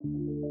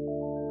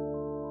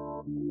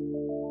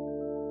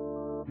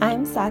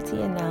I'm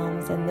Satya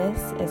Nelms, and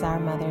this is Our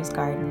Mother's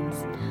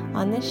Gardens.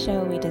 On this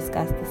show, we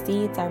discuss the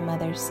seeds our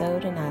mothers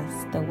sowed in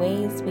us, the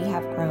ways we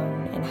have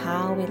grown, and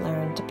how we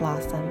learned to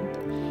blossom.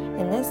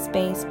 In this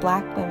space,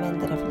 Black women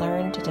that have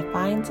learned to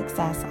define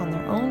success on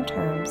their own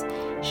terms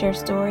share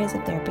stories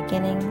of their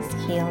beginnings,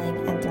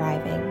 healing, and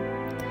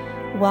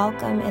thriving.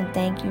 Welcome and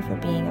thank you for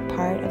being a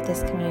part of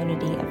this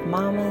community of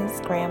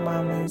mamas,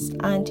 grandmamas,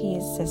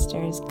 aunties,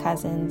 sisters,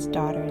 cousins,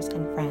 daughters,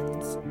 and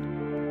friends.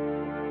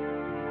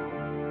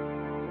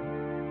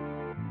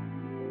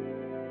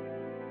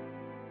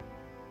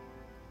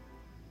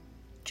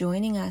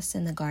 Joining us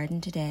in the garden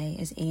today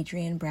is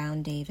Adrienne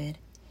Brown David.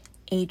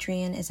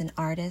 Adrienne is an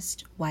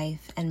artist,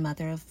 wife, and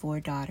mother of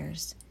 4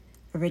 daughters.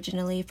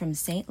 Originally from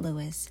St.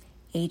 Louis,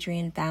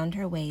 Adrienne found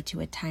her way to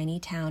a tiny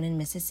town in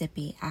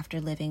Mississippi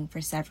after living for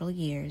several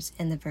years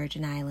in the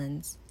Virgin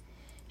Islands.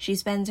 She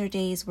spends her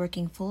days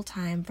working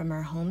full-time from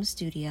her home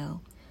studio,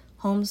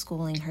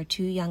 homeschooling her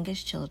 2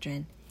 youngest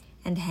children,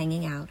 and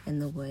hanging out in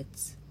the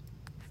woods.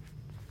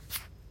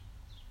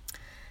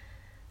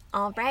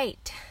 All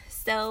right,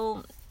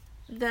 so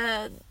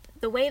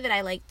the way that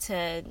I like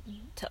to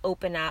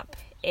open up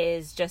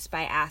is just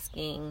by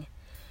asking,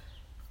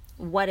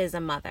 what is a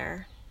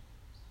mother?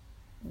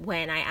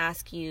 When I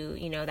ask you,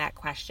 that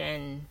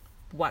question,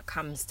 what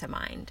comes to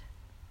mind?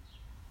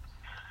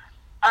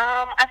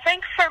 I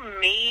think for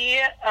me,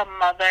 a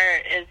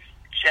mother is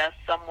just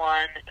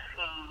someone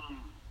who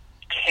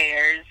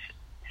cares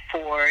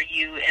for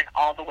you in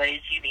all the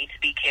ways you need to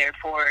be cared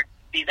for,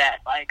 be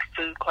that like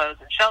food, clothes,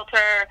 and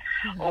shelter,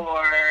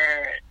 or,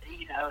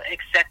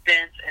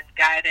 acceptance and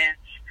guidance,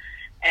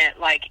 and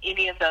like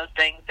any of those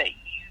things that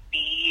you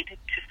need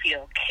to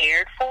feel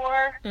cared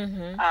for.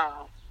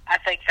 I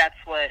think that's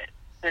what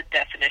the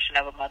definition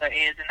of a mother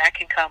is, and that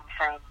can come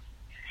from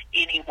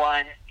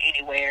anyone,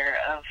 anywhere,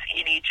 of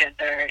any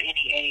gender,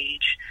 any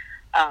age.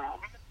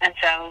 And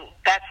so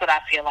that's what I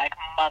feel like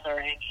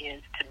mothering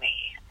is to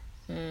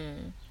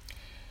me.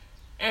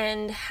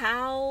 And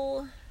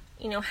how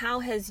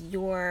has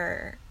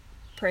your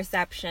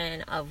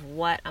perception of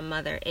what a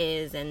mother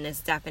is and this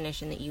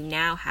definition that you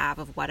now have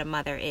of what a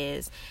mother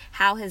is,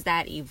 how has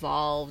that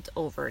evolved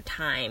over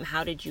time?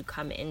 How did you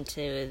come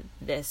into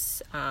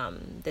this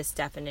this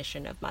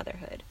definition of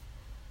motherhood?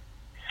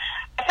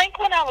 I think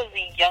when I was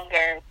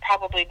younger,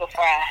 probably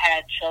before I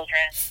had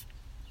children,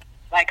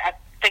 I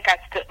think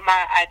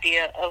my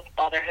idea of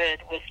motherhood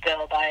was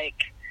still like,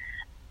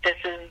 this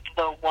is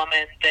the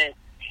woman that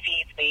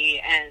feeds me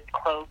and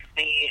clothes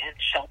me and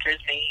shelters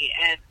me,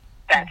 and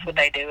that's what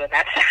they do, and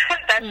that's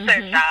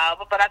their job.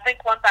 But I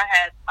think once I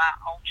had my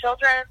own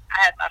children,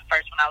 I had my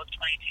first when I was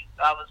 22,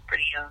 so I was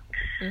pretty young.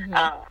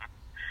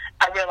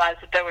 I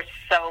realized that there was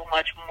so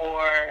much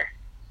more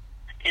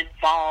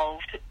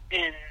involved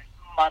in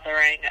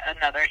mothering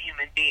another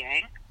human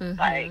being.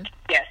 Like,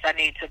 yes, I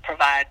need to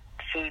provide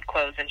food,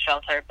 clothes, and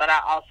shelter, but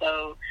I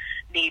also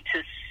need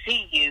to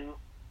see you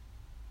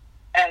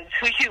as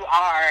who you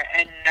are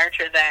and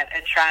nurture that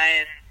and try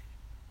and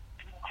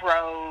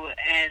grow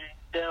and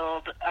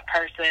build a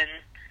person,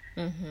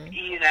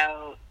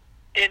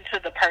 into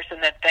the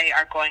person that they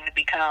are going to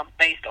become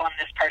based on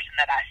this person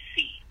that I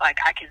see. Like,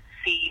 I can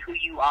see who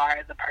you are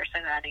as a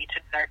person, and I need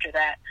to nurture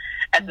that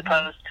as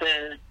opposed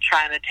to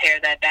trying to tear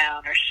that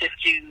down or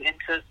shift you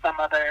into some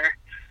other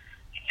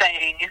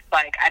thing.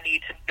 Like, I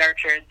need to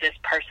nurture this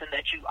person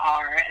that you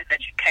are and that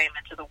you came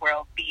into the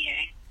world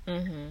being,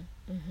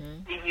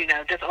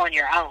 just on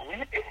your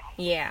own.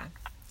 Yeah.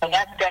 So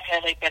that's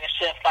definitely been a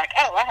shift. Like,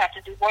 I have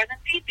to do more than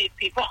feed these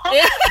people.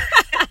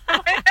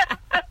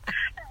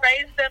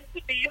 Raise them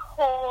to be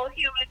whole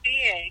human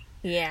beings.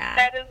 Yeah.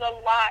 That is a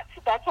lot.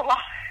 That's a lot.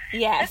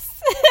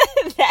 Yes.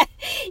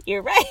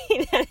 You're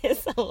right. That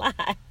is a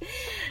lot.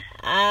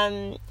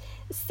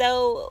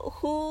 So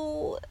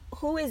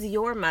who is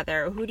your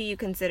mother? Who do you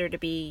consider to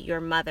be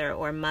your mother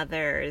or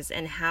mothers,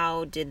 and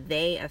how did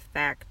they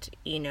affect,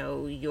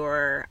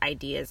 your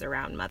ideas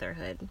around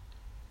motherhood?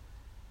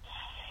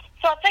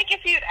 So I think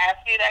if you'd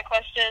asked me that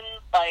question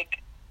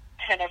like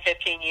 10 or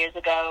 15 years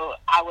ago,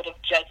 I would have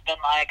just been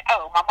like,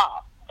 my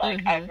mom.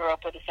 Like, I grew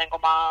up with a single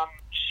mom.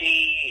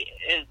 She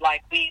is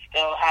like, we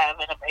still have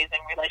an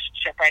amazing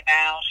relationship right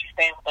now. She's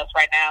staying with us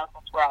right now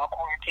since we're all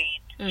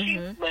quarantined. She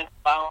lives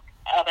alone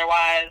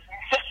otherwise.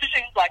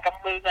 She's like, I'm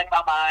losing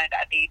my mind.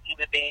 I need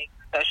human beings.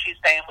 So she's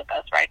staying with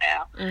us right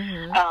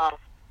now.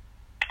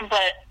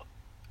 But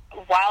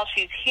while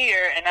she's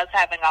here and us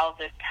having all of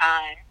this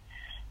time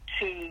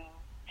to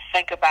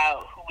think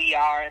about who we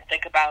are and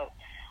think about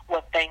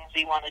what things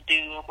we want to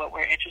do and what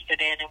we're interested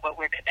in and what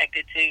we're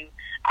connected to,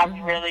 I've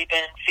really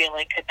been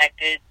feeling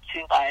connected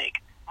to,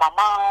 like, my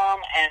mom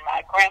and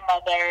my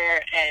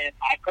grandmother and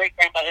my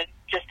great-grandmother,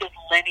 just this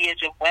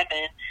lineage of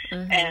women,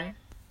 and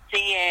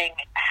seeing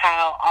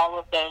how all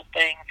of those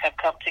things have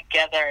come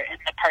together in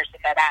the person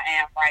that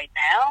I am right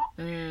now.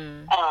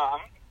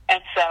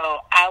 And so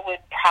I would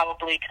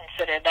probably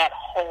consider that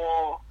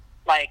whole,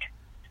 like,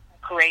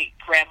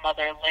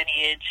 great-grandmother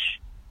lineage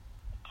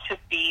to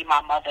be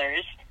my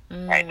mother's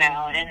right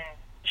now, and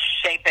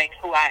shaping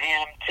who I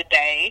am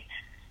today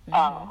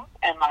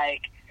And,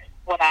 like,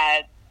 when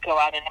I go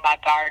out into my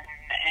garden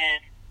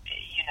and,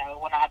 you know,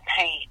 when I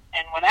paint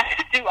and when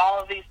I do all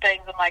of these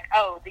things, I'm like,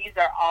 oh, these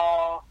are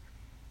all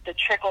the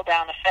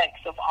trickle-down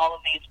effects of all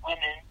of these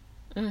women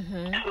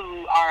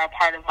who are a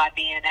part of my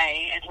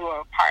DNA and who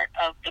are a part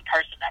of the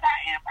person that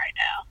I am right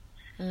now.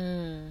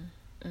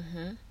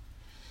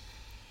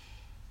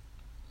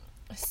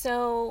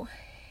 So,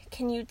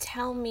 can you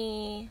tell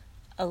me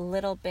a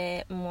little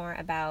bit more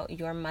about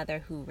your mother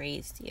who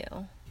raised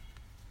you?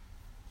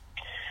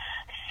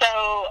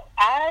 So,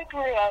 I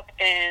grew up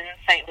in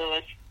St.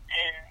 Louis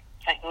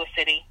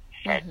City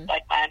for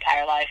like my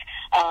entire life.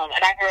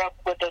 And I grew up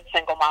with a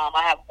single mom.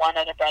 I have one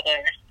other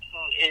brother who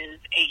is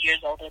 8 years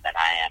older than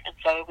I am. And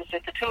so it was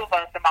just the two of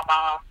us and my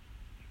mom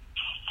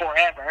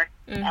forever,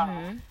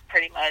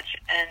 pretty much.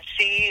 And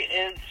she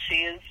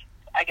is,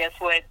 I guess,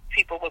 what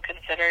people would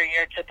consider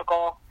your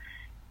typical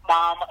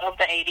mom of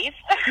the 80s,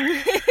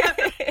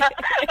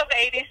 of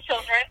 80s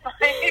children.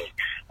 Like,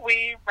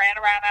 we ran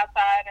around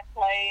outside and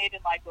played,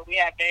 and, like, we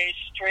had very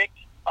strict,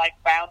 like,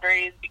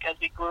 boundaries because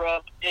we grew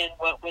up in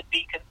what would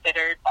be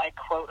considered, like,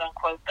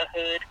 quote-unquote, the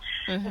hood.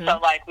 So,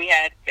 like, we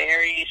had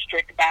very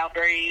strict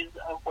boundaries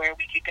of where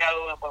we could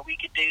go and what we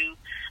could do.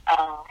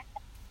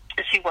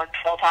 She worked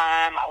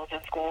full-time. I was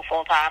in school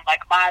full-time.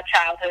 Like, my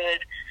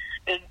childhood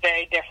is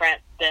very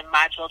different than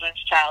my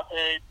children's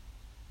childhood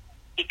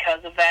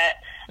because of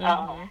that.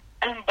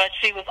 But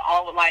she was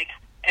all, like,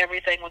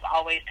 everything was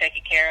always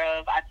taken care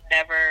of. I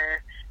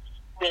never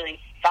really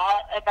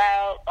thought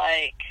about,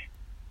 like,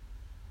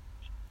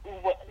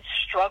 what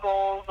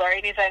struggles or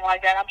anything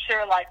like that. I'm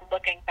sure, like,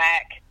 looking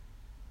back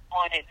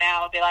on it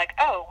now, I'd be like,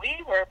 oh,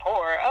 we were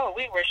poor. Oh,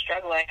 we were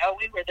struggling. Oh,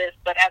 we were this.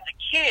 But as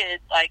a kid,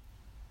 like,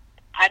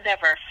 I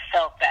never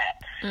felt that.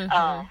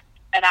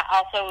 And I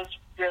also was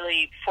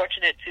really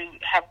fortunate to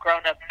have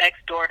grown up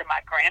next door to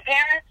my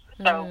grandparents.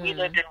 So we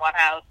lived in one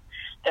house.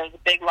 There was a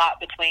big lot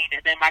between,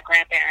 and then my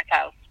grandparents'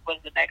 house was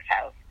the next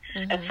house.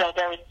 And so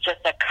there was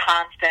just a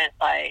constant,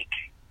 like,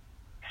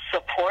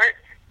 support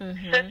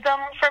system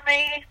for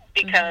me,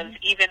 because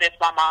even if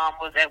my mom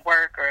was at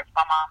work or if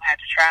my mom had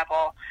to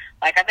travel,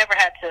 like, I never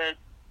had to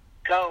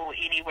go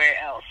anywhere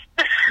else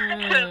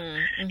to,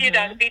 you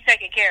know, to be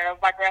taken care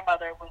of. My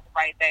grandmother was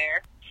right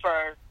there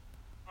for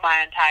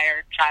my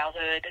entire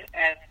childhood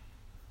and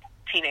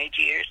teenage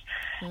years.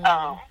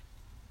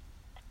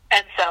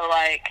 And so,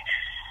 like,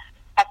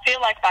 I feel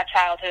like my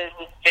childhood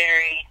was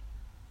very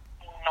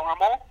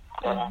normal,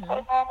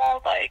 quote-unquote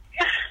normal, like,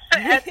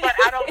 but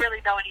I don't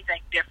really know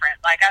anything different.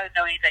 Like, I didn't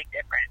know anything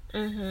different.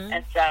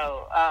 And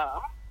so,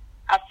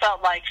 I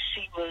felt like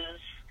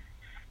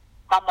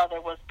my mother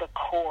was the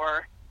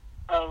core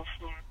of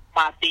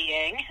my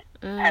being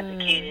as a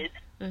kid.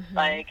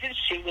 Like,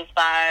 she was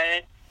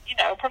my, you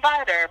know,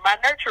 provider, my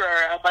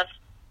nurturer, unless,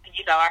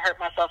 you know, I hurt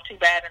myself too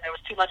bad and there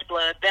was too much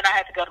blood, then I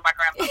had to go to my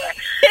grandmother.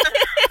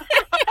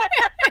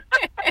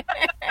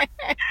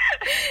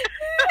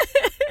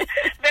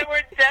 There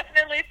were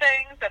definitely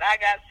things that I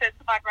got sent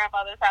to my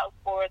grandmother's house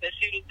for that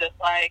she was just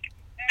like,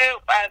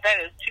 nope, that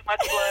is too much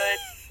blood.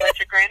 Let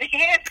your granny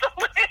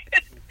handle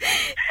it.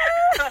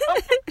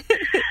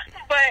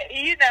 But,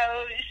 you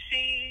know,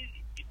 she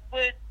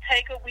would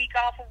take a week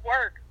off of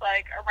work,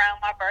 like, around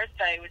my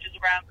birthday, which is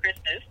around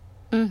Christmas.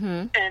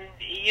 And,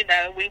 you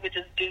know, we would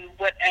just do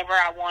whatever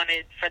I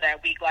wanted for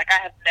that week. Like,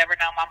 I have never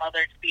known my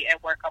mother to be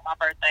at work on my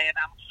birthday, and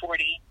I'm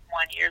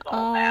 41 years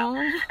old now.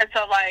 And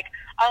so, like,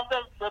 all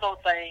those little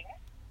things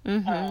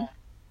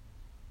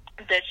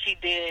that she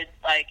did,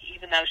 like,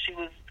 even though she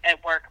was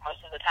at work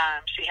most of the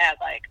time, she had,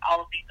 like,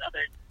 all of these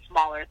other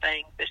smaller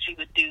things that she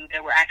would do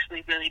that were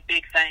actually really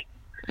big things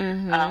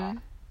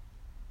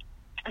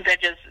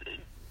that just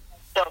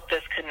built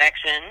this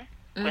connection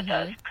with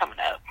us coming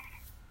up.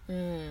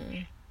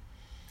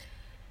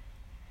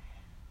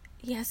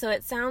 Yeah, so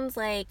it sounds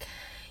like,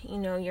 you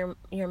know,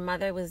 your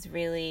mother was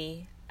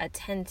really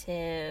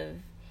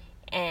attentive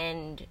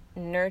and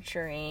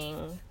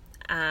nurturing,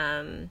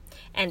 and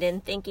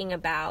in thinking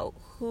about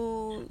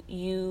who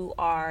you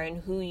are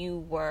and who you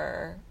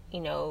were, you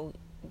know,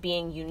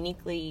 being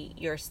uniquely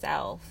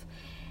yourself,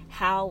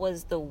 how were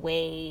the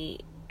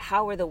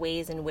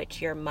ways in which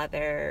your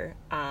mother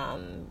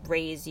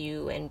raised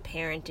you and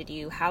parented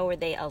you, how were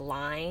they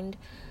aligned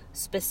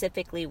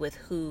specifically with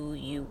who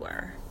you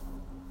were?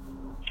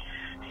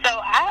 So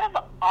I've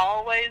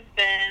always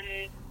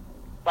been,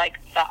 like,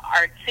 the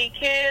artsy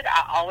kid.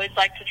 I always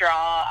liked to draw.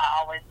 I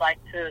always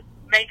liked to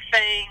make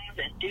things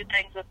and do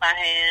things with my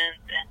hands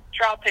and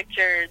draw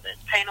pictures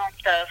and paint on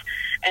stuff.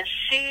 And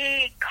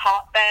she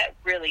caught that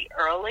really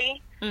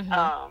early. So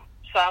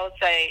I would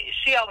say,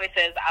 she always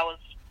says I was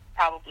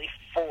probably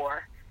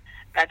 4.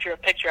 I drew a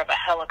picture of a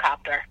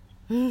helicopter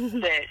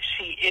that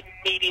she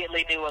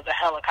immediately knew was a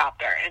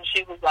helicopter. And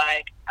she was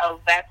like,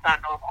 oh, that's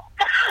not normal.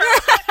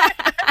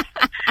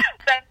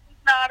 That's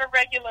not a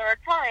regular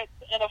occurrence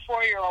in a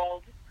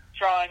 4-year-old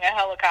drawing a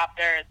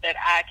helicopter that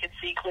I can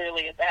see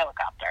clearly as a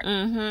helicopter.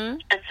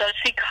 And so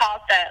she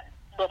caught that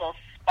little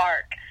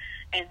spark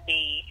in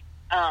me.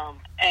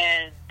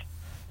 And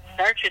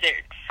nurtured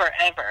it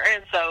forever.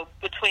 And so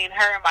between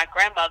her and my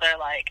grandmother,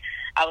 like,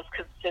 I was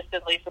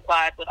consistently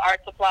supplied with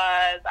art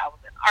supplies. I was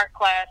in art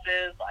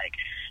classes. Like,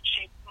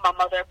 my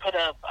mother put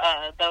up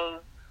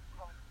those,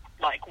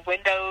 like,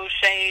 window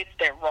shades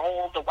that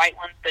roll, the white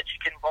ones that you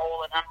can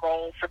roll and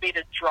unroll, for me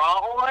to draw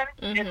on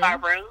in my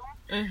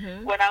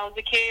room when I was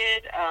a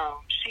kid.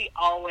 She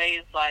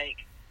always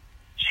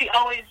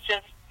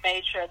just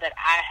made sure that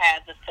I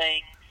had the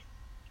things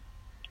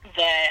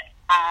that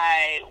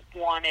I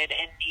wanted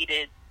and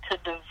needed to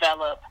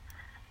develop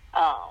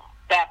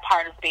that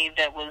part of me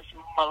that was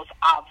most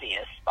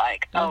obvious.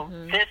 Like, oh,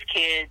 this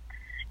kid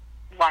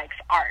likes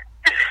art.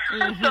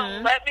 So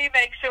let me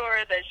make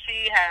sure that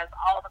she has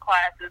all the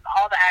classes,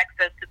 all the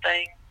access to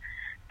things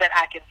that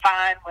I can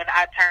find. When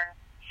I turned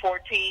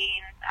 14,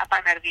 I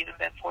might not have even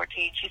been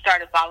 14, she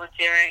started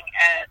volunteering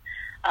at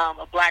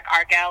a Black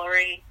art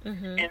gallery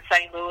in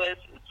St. Louis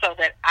so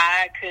that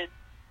I could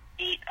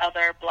meet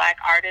other Black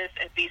artists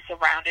and be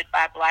surrounded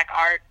by Black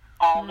art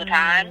all the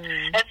time.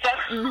 And so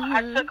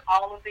I took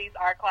all of these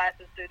art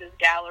classes through this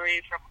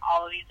gallery from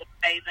all of these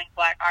amazing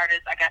Black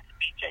artists. I got to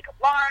meet Jacob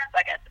Lawrence.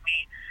 I got to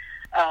meet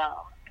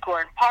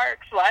Gordon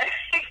Parks. Like,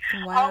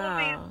 all of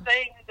these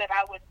things that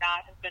I would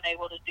not have been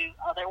able to do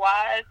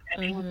otherwise.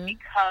 And it was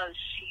because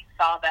she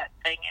saw that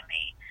thing in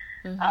me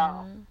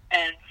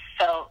and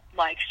felt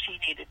like she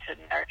needed to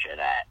nurture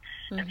that.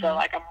 And so,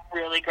 like, I'm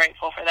really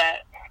grateful for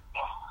that.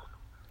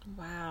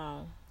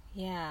 Wow.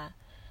 Yeah.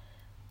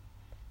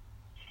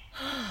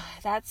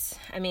 That's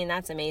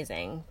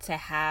amazing to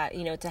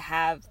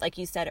have, like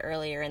you said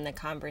earlier in the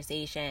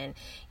conversation,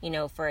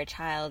 for a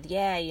child,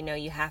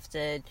 you have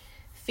to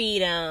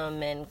feed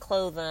them and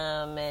clothe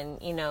them and,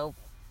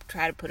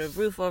 try to put a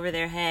roof over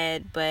their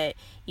head, but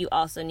you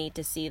also need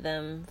to see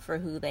them for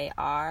who they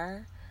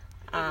are.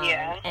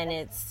 And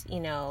it's,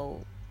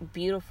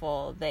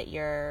 beautiful that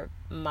your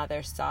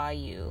mother saw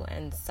you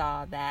and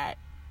saw that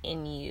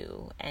in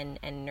you and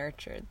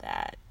nurtured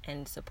that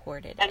and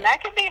supported it. And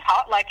that can be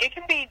hard, like, it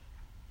can be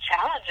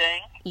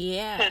challenging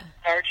to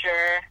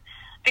nurture,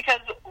 because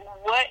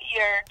what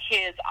your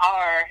kids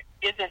are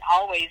isn't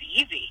always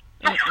easy.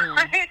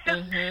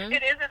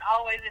 It isn't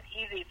always an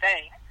easy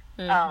thing.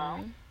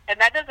 And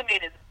that doesn't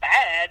mean it's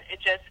bad, it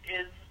just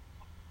is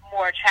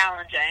more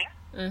challenging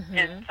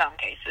in some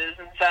cases.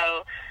 And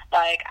so,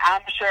 like,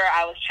 I'm sure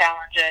I was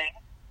challenging,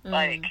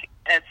 like,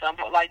 at some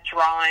point, like,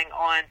 drawing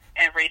on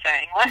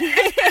everything,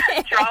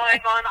 like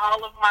drawing on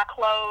all of my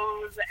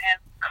clothes and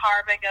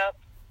carving up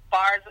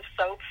bars of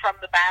soap from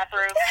the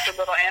bathroom to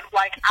little animals.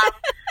 Like, I'm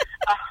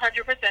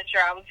 100%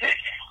 sure I was very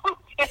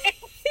challenging.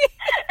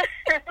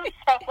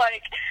 So,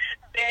 like,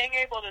 being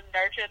able to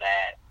nurture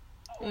that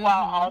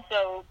while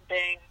also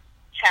being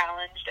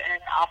challenged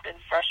and often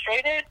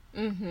frustrated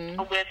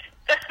with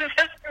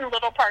this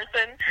little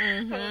person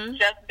who's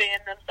just being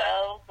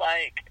themselves,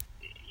 like,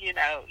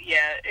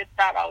 it's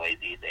not always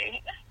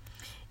easy.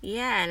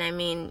 Yeah, and I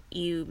mean,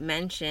 you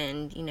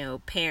mentioned,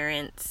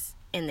 parents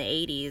in the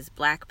 80s,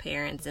 Black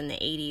parents in the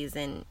 80s,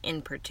 and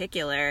in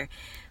particular,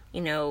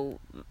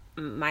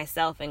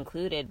 myself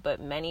included, but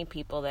many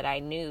people that I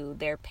knew,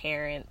 their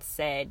parents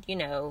said,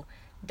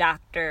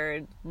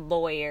 doctor,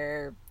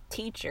 lawyer,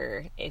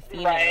 teacher. If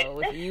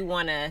you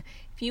want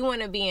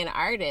to be an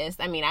artist,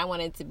 I mean, I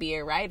wanted to be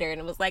a writer,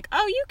 and it was like,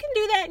 oh, you can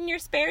do that in your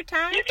spare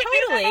time. You can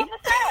totally. do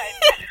that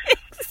on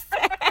the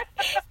side.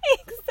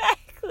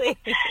 Exactly.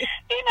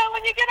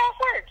 When you get off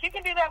work, you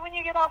can do that when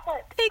you get off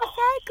work.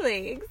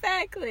 Exactly.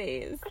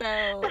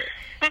 So,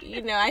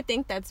 I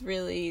think that's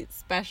really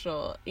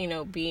special,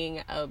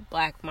 being a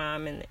Black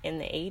mom in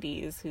the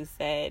 80s who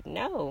said,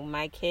 no,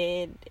 my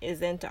kid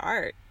is into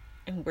art.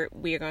 And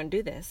we're going to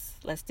do this.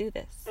 Let's do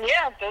this.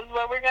 Yeah, this is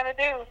what we're going to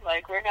do.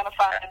 Like, we're going to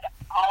find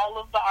all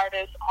of the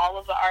artists, all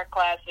of the art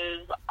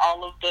classes,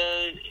 all of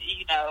the,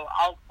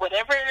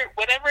 whatever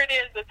it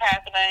is that's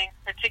happening,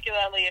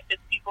 particularly if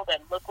it's people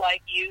that look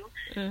like you,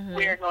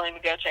 we're going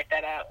to go check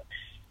that out.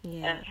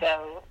 Yeah. And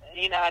so,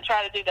 I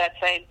try to do that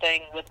same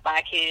thing with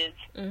my kids,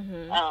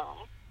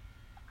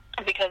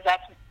 because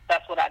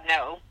that's what I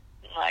know.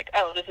 Like,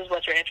 oh, this is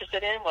what you're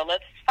interested in? Well,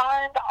 let's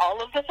find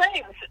all of the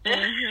things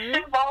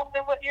involved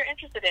in what you're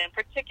interested in,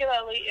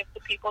 particularly if the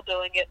people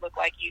doing it look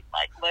like you.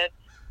 Like,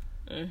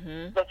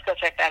 let's go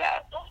check that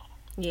out.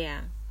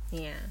 Yeah.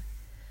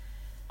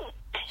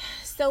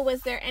 So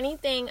was there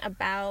anything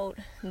about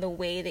the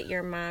way that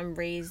your mom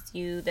raised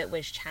you that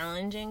was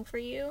challenging for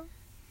you?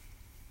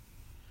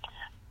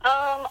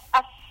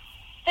 I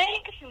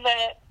think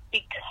that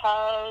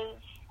because,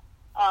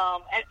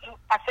 and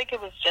I think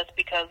it was just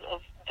because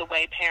of the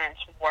way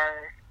parents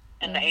were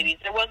in the 80s.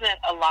 There wasn't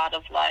a lot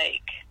of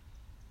like,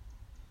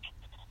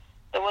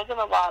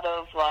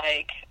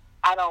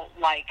 I don't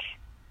like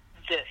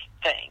this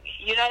thing.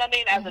 You know what I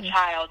mean? As a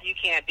child, you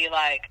can't be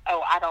like,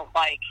 oh, I don't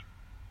like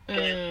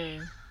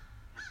this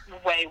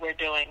way we're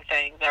doing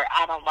things, or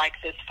I don't like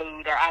this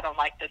food, or I don't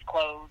like this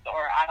clothes,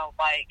 or I don't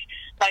like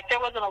there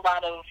wasn't a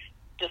lot of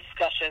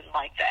discussion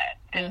like that.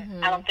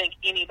 And I don't think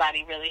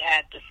anybody really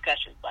had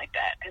discussions like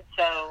that. And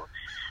so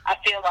I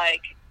feel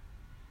like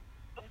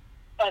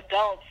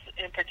adults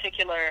in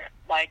particular,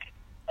 like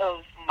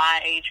of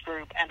my age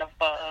group and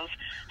above,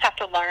 have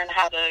to learn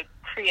how to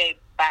create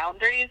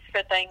boundaries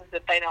for things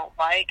that they don't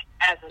like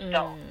as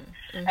adults,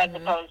 as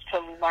opposed to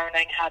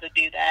learning how to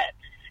do that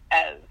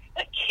as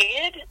a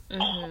kid.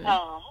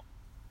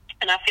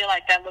 And I feel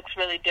like that looks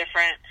really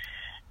different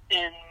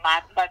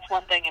that's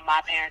one thing in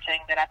my parenting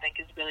that I think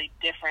is really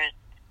different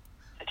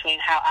between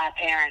how I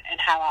parent and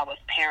how I was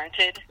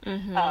parented,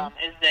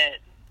 is that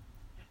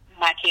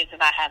my kids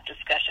and I have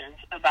discussions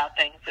about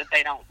things that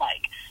they don't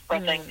like, or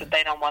things that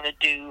they don't want to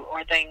do,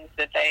 or things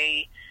that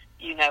they,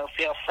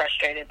 feel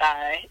frustrated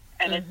by.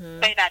 And it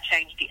may not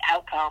change the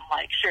outcome.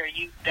 Like, sure,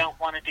 you don't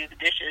want to do the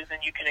dishes,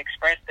 and you can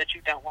express that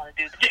you don't want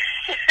to do the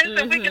dishes.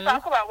 And we can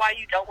talk about why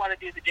you don't want to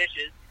do the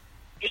dishes.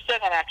 You're still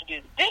going to have to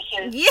do the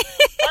dishes.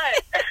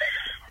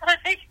 But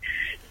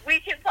we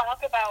can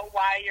talk about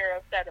why you're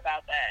upset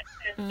about that.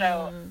 And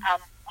so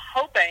I'm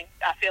hoping,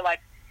 I feel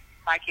like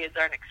my kids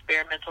are an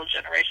experimental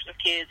generation of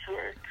kids who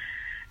are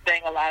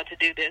being allowed to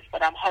do this,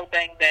 but I'm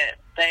hoping that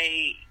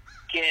they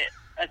get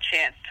a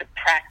chance to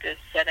practice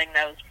setting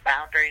those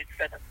boundaries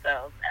for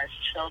themselves as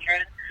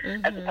children,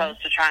 as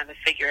opposed to trying to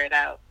figure it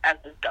out as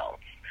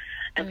adults.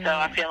 And so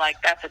I feel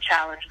like that's a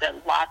challenge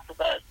that lots of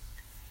us,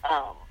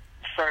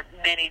 for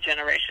many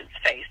generations,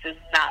 face, is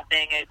not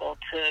being able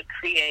to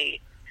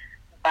create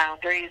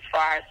boundaries for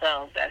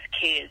ourselves as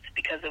kids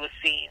because it was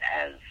seen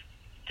as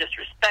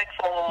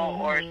disrespectful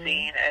or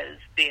seen as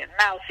being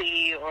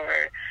mousy,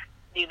 or,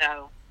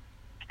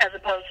 as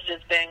opposed to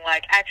just being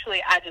like,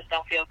 actually, I just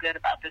don't feel good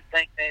about this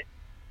thing that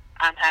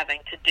I'm having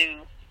to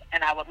do,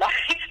 and I would like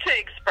to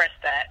express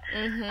that.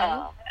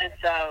 And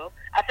so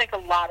I think a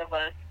lot of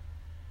us,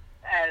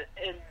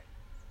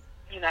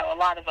 a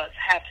lot of us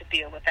have to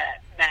deal with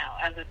that now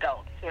as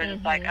adults. We're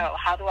just like, oh,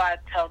 how do I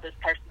tell this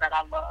person that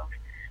I love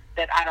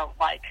that I don't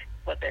like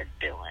what they're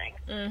doing?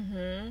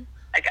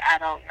 Like, I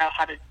don't know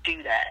how to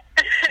do that.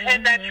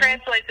 And that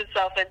translates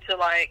itself into,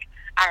 like,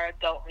 our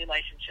adult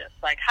relationships.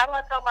 Like, how do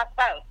I tell my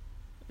spouse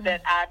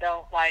that I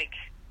don't like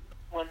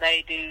when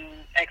they do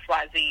X,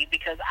 Y, Z?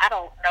 Because I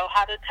don't know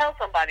how to tell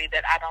somebody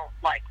that I don't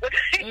like what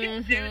they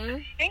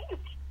do.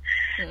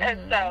 And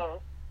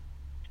so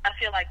I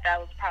feel like that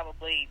was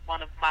probably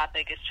one of my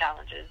biggest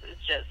challenges, is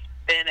just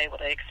being able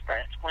to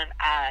express when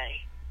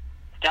I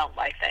don't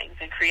like things,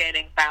 and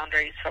creating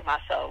boundaries for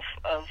myself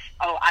of,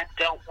 oh, I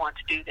don't want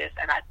to do this,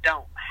 and I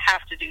don't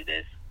have to do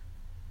this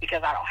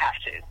because I don't have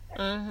to.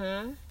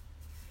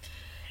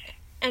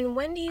 And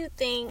when do you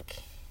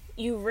think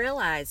you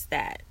realized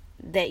that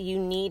you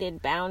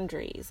needed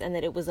boundaries, and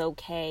that it was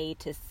okay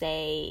to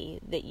say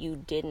that you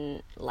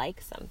didn't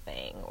like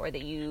something, or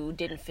that you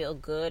didn't feel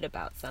good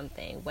about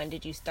something? When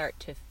did you start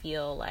to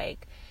feel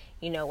like,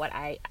 you know what,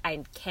 I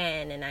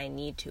can and I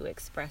need to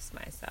express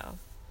myself?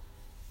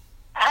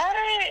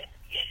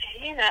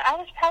 I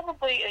was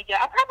probably,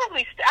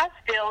 I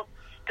still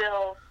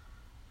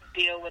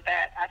deal with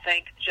that. I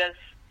think just,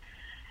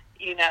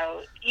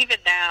 even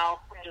now,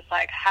 I'm just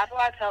like, how do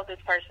I tell this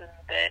person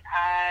that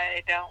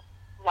I don't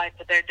like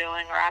what they're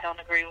doing, or I don't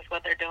agree with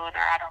what they're doing, or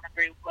I don't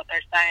agree with what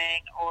they're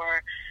saying,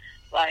 or,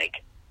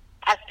 like,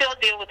 I still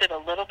deal with it a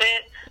little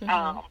bit,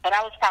 but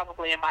I was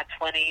probably in my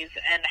 20s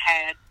and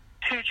had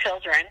 2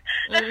 children.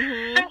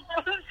 It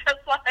was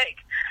just like,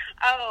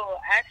 oh,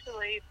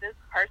 actually, this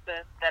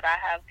person that I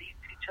have these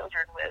 2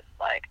 children with,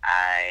 like,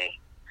 I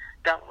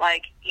don't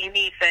like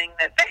anything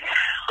that they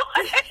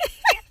like.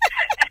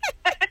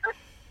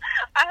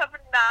 I have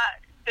not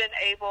been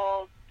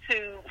able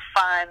to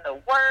find the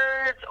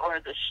words or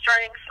the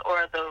strength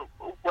or the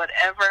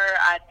whatever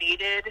I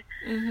needed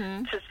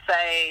to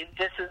say,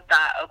 this is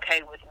not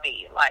okay with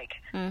me. Like,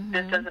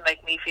 this doesn't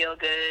make me feel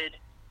good.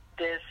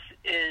 This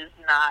is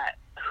not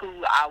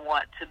who I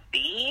want to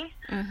be.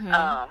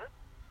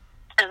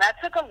 And that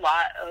took a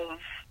lot of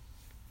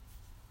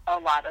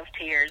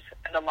tears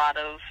and a lot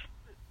of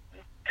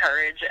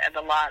courage and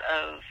a lot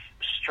of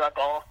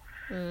struggle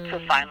to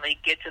finally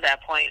get to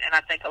that point. And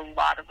I think a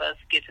lot of us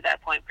get to that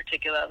point,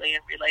 particularly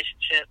in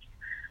relationships,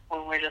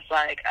 when we're just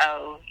like,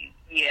 oh,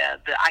 yeah,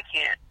 I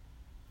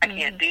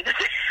can't do this.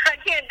 I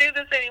can't do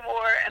this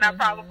anymore. And I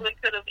probably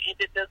could have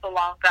ended this a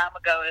long time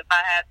ago if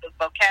I had the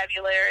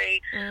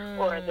vocabulary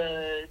or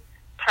the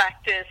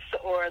practice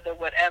or the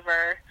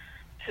whatever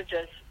to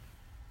just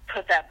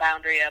put that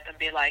boundary up and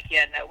be like,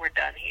 yeah, no, we're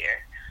done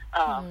here.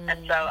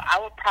 And so I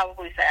would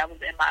probably say I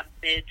was in my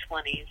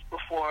mid-20s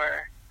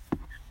before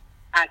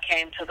I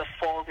came to the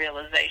full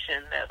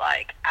realization that,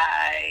 like,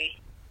 I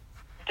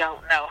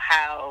don't know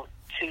how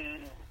to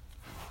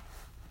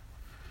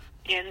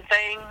end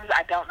things.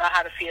 I don't know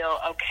how to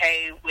feel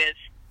okay with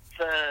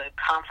the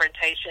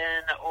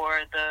confrontation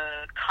or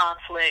the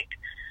conflict,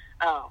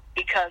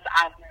 because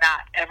I've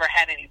not ever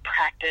had any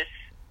practice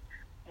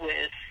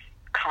with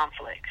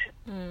conflict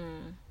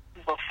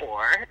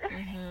before.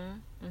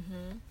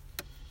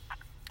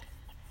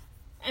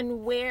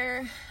 And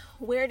where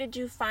did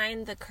you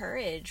find the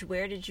courage?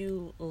 Where did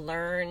you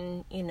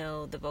learn,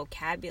 the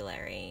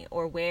vocabulary?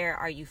 Or where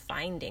are you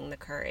finding the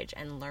courage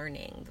and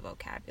learning the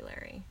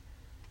vocabulary?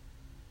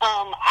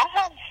 I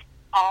have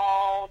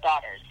all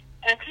daughters.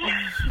 And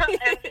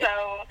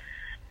so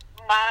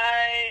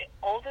my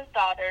oldest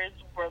daughters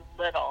were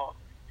little,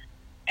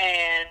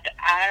 and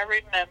I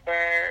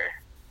remember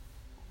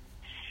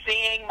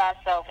seeing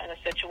myself in a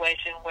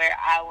situation where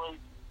I was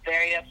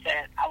very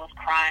upset. I was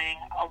crying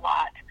a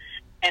lot,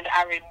 and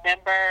I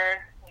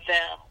remember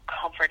them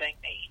comforting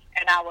me,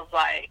 and I was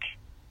like,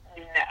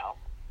 no.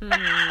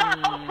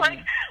 I was like,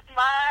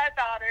 my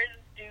daughters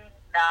do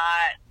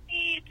not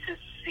need to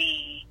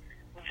see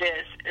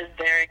this as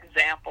their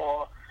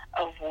example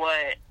of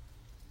what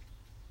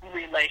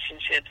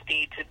relationships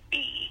need to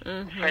be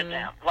for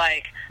them.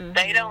 Like,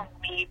 they don't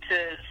need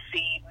to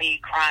see me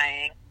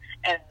crying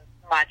and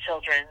my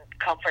children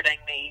comforting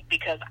me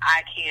because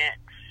I can't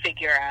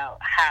figure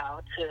out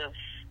how to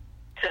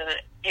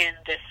end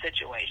this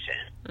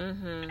situation.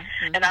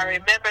 And I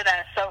remember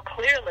that so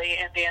clearly,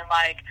 and being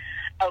like,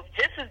 oh,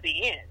 this is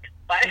the end.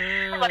 Like,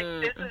 like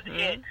this is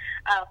it.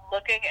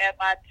 Looking at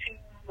my two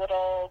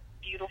little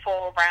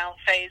beautiful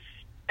round-faced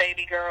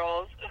baby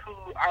girls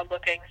who are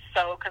looking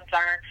so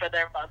concerned for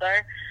their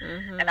mother,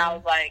 and I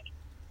was like,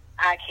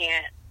 I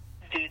can't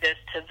do this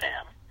to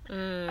them.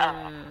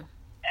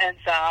 And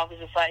so I was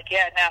just like,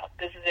 yeah, now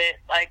this is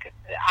it. Like,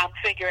 I'm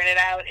figuring it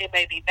out. It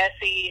may be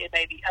messy. It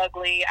may be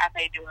ugly. I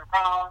may do it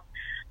wrong,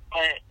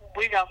 but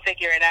we're going to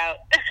figure it out.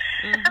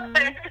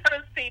 They're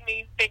going to see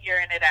me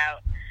figuring it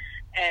out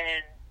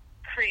and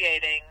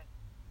creating,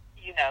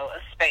 you know, a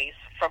space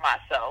for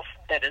myself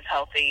that is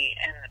healthy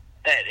and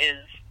that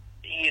is,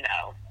 you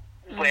know,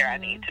 where I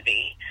need to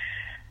be.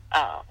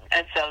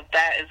 And so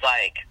that is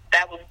like,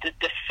 that was the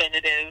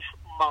definitive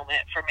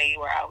moment for me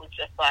where I was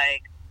just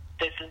like,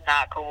 this is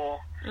not cool.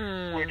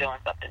 We're doing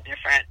something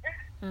different.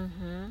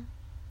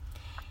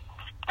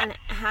 And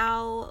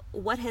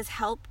what has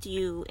helped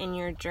you in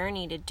your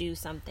journey to do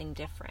something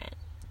different?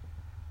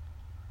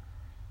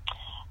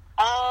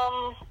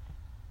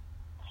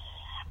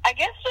 I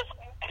guess just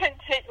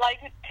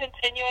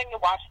continuing to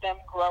watch them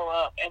grow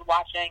up and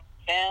watching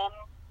them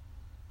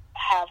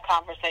have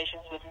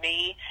conversations with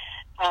me.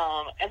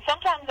 And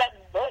sometimes that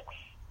looks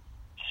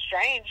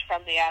strange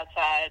from the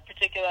outside,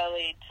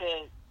 particularly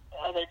to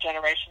other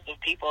generations of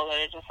people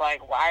that are just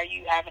like, why are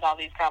you having all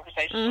these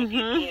conversations with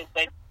these kids?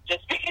 They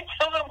just be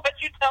doing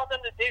what you tell them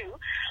to do.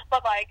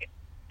 But, like,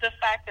 the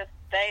fact that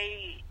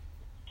they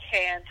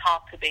can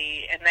talk to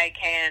me and they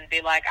can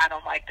be like, I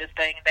don't like this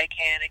thing. They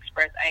can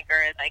express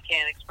anger and they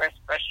can express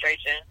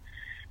frustration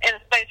in a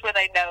space where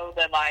they know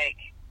that, like,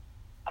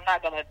 I'm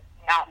not going to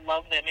not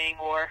love them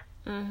anymore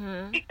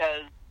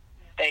because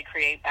they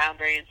create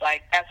boundaries.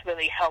 Like, that's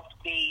really helped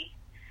me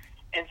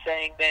in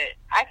saying that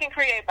I can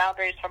create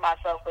boundaries for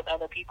myself with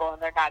other people and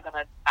they're not going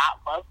to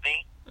not love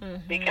me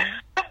because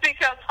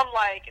I'm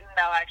like,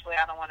 no, actually,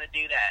 I don't want to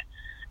do that.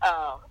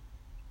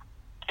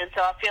 And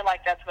so I feel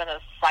like that's been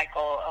a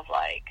cycle of,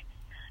 like,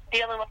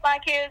 dealing with my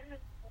kids,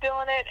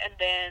 doing it, and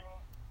then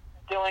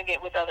doing it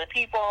with other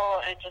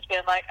people and just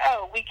being like,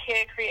 oh, we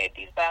can create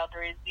these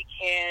boundaries. We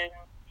can,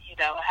 you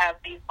know, have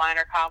these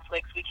minor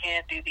conflicts. We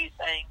can do these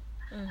things.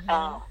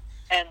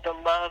 And the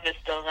love is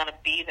still going to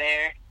be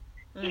there.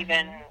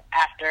 Even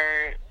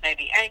after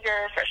maybe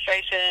anger,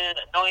 frustration,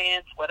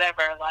 annoyance,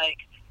 whatever,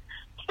 like,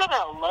 I'm still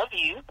going to love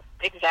you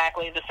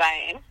exactly the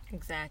same.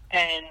 Exactly.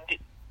 And,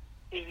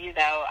 you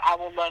know, I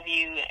will love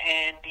you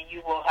and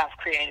you will have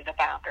created a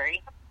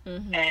boundary.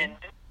 And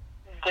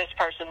this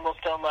person will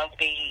still love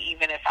me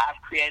even if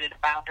I've created a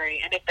boundary.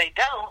 And if they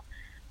don't,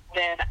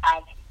 then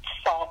I've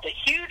solved a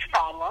huge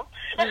problem.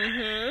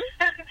 You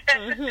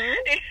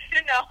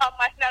know, I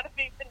might not have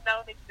even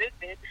known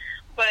existed.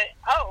 But,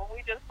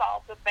 we just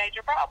solved a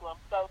major problem.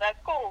 So that's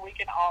cool. We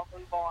can all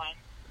move on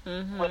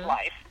with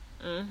life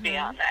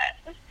beyond that.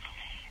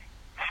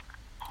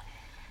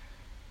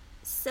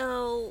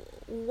 So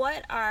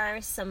what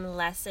are some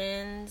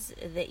lessons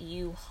that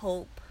you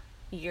hope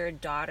your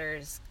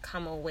daughters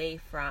come away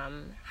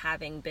from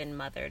having been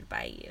mothered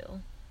by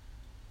you?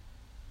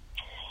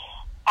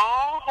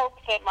 I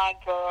hope that my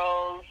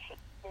girls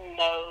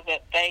know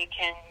that they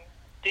can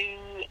do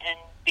and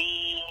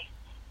be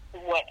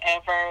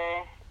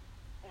whatever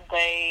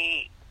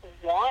they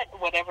want,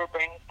 whatever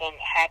brings them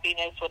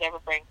happiness, whatever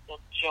brings them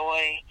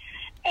joy,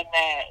 and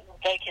that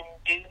they can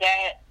do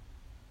that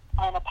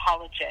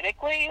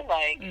unapologetically.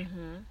 Like,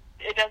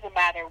 it doesn't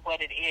matter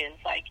what it is.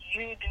 Like,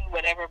 you do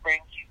whatever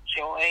brings you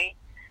joy,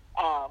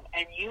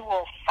 and you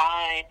will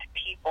find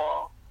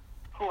people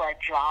who are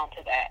drawn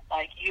to that.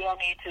 Like, you don't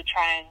need to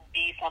try and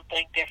be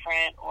something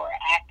different or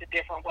act a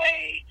different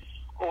way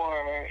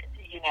or,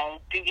 you know,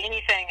 do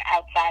anything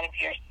outside of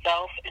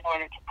yourself in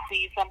order to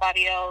please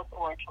somebody else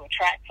or to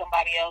attract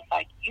somebody else.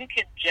 Like, you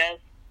can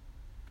just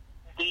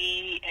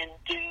be and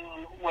do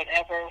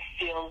whatever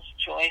feels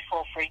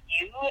joyful for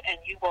you, and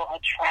you will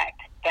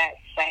attract those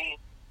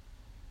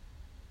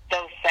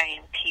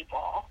same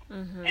people.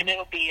 And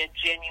it'll be a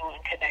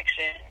genuine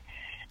connection.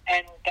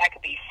 And that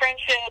could be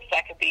friendships,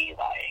 that could be,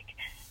 like,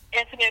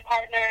 intimate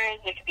partners,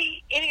 it could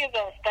be any of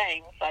those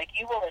things. Like,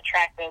 you will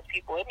attract those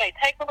people. It may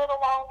take a little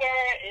longer,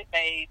 it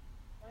may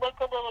look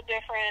a little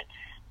different,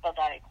 but,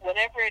 like,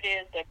 whatever it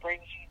is that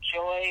brings you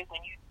enjoy,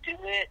 when you do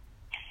it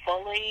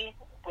fully,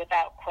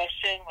 without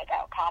question,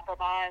 without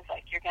compromise,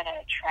 like, you're going to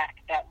attract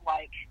that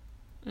like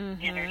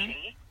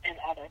energy in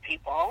other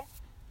people.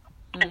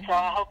 And so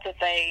I hope that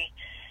they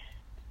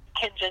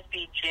can just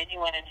be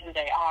genuine in who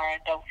they are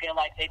and don't feel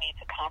like they need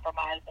to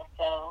compromise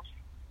themselves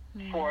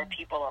for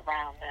people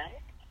around them.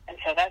 And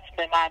so that's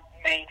been my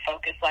main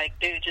focus. Like,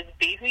 dude, just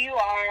be who you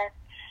are,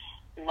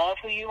 love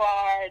who you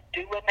are,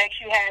 do what makes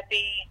you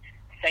happy,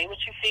 say what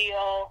you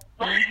feel,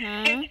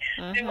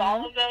 do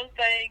all of those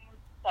things.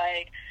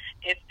 Like,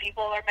 if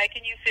people are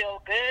making you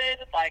feel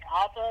good, like,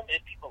 awesome.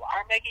 If people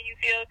aren't making you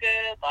feel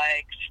good,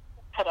 like,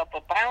 put up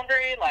a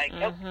boundary. Like,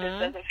 nope, this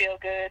doesn't feel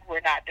good. We're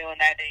not doing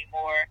that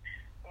anymore.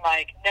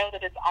 Like, know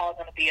that it's all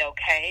going to be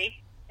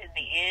okay in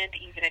the end,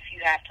 even if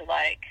you have to,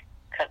 like,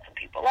 cut some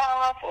people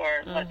off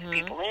or let some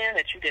people in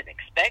that you didn't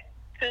expect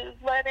to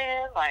let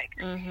in. Like,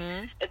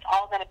 it's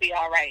all going to be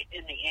all right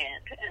in the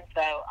end. And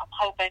so I'm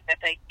hoping that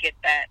they get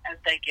that as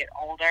they get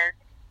older.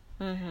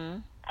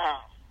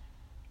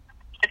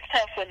 It's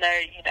tough when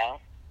they're, you know,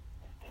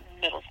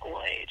 middle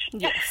school age.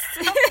 Yes.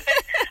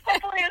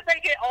 Hopefully as they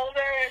get older,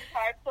 it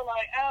starts to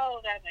like, oh,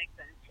 that makes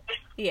sense.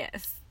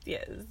 Yes.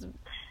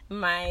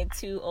 My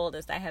two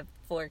oldest, I have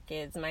 4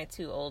 kids. My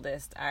 2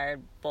 oldest are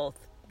both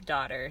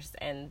daughters,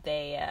 and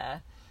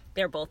they're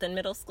both in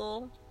middle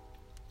school.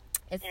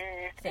 It's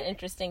an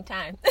interesting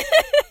time.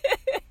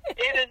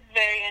 It is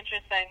very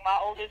interesting. My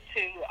oldest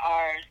 2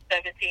 are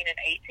 17 and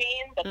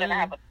 18, but then I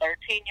have a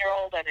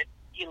 13-year-old and an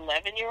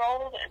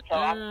 11-year-old, and so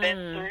I've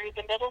been through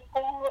the middle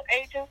school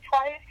ages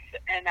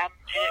twice, and I'm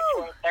in it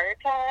for a third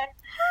time.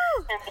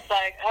 And it's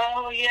like,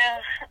 oh yeah,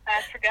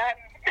 I've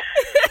forgotten.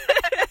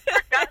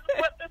 Forgotten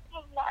what this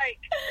was like.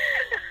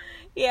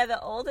 Yeah, the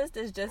oldest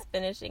is just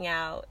finishing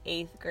out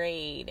 8th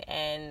grade,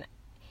 and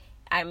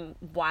I'm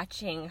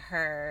watching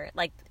her,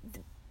 like,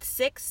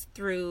 6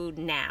 through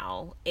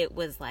now, it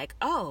was like,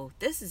 oh,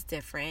 this is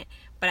different,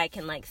 but I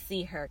can, like,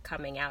 see her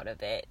coming out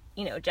of it,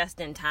 you know, just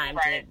in time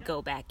to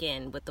go back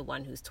in with the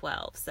one who's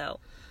 12, so,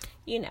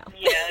 you know.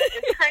 Yeah,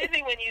 it's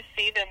crazy when you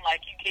see them,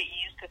 like, you get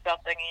used to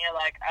something, and you're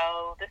like,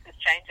 oh, this is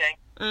changing.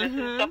 This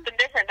is something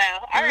different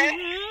now. All right.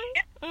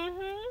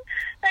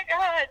 Like, oh,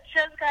 I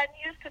just got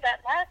used to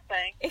that last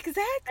thing.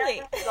 Exactly.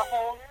 Now this is a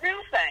whole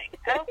new thing.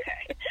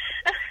 Okay.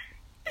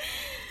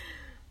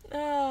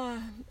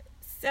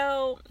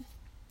 So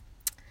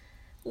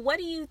what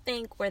do you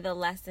think were the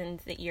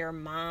lessons that your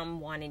mom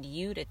wanted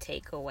you to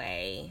take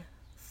away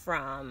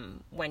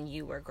from when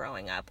you were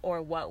growing up?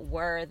 Or what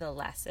were the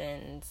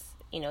lessons,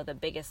 you know, the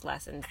biggest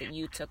lessons that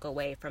you took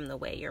away from the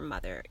way your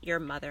mother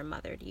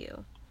mothered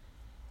you?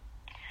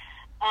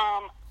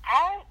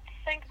 I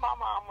think my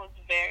mom was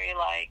very,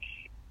 like,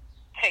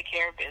 take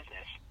care of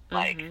business.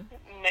 Like,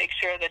 make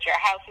sure that your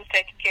house is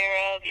taken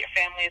care of, your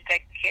family is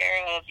taken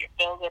care of, your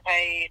bills are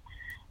paid.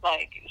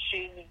 Like,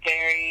 she's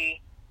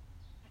very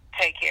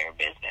take care of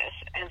business.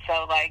 And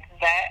so, like,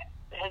 that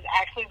has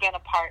actually been a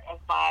part of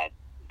my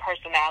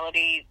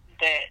personality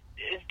that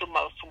is the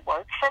most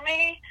work for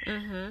me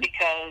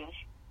because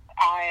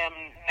I am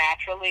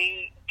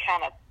naturally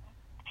kind of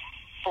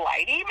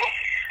flighty,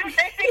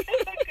 maybe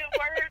is a good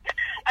word.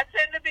 I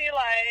tend to be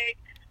like,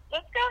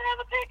 let's go have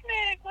a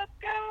picnic, let's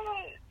go,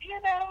 you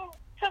know,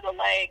 to the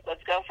lake,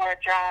 let's go for a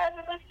drive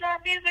and listen to our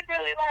music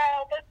really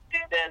loud, let's do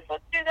this,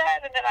 let's do that,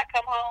 and then I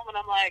come home and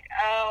I'm like,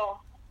 oh,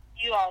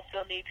 you all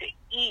still need to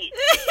eat.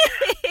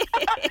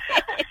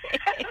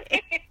 I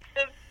need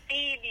to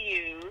feed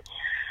you.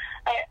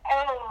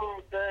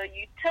 The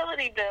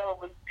utility bill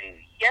was due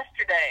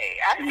yesterday.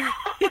 I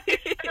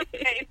should have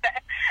paid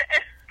that.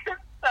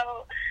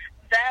 So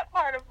that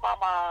part of my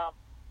mom,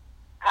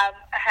 I've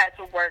had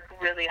to work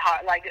really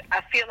hard. Like,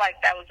 I feel like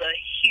that was a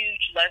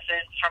huge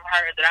lesson from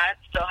her that I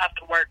still have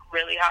to work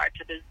really hard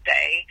to this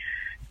day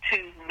to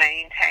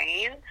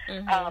maintain.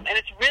 And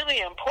it's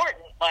really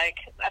important. Like,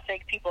 I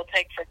think people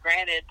take for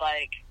granted,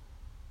 like,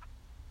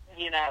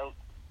 you know,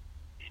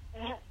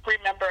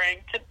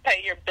 remembering to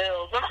pay your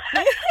bills.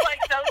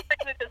 Like, those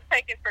things are just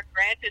taken for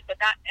granted, but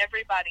not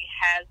everybody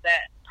has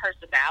that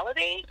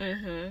personality.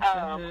 And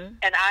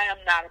I am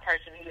not a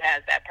person who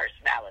has that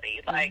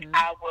personality. Like,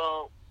 I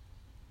will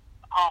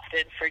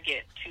often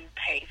forget to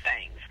pay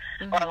things.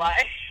 Or,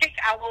 like,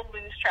 I will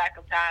lose track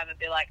of time and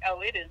be like,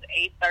 oh, it is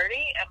 8:30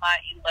 and my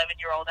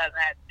 11-year-old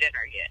hasn't had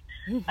dinner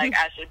yet. Like,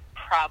 I should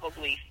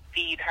probably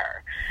feed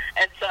her.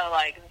 And so,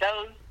 like,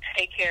 those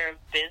take care of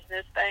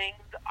business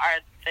things are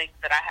things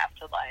that I have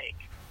to, like,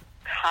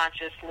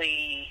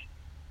 consciously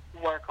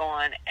work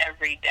on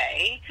every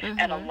day.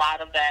 And a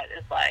lot of that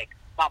is, like,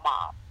 my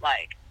mom.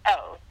 Like,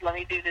 oh, let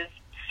me do this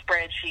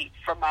spreadsheet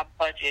for my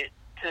budget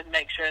to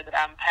make sure that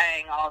I'm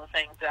paying all the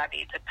things that I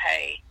need to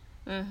pay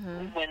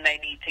when they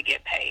need to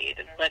get paid.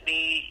 And let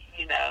me,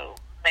 you know,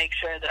 make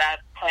sure that I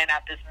plan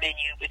out this menu,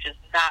 which is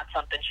not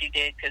something she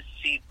did because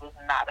she was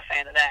not a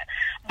fan of that.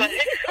 But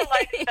it's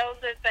like, those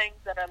are things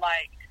that are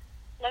like,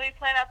 let me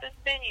plan out this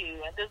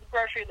menu and this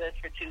grocery list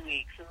for 2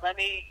 weeks, and let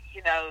me,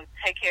 you know,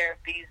 take care of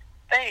these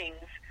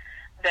things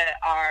that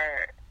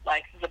are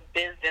like the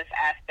business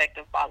aspect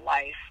of my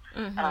life.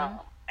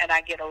 and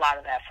I get a lot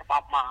of that from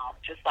my mom,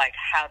 just like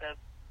how to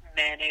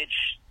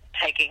manage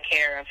taking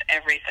care of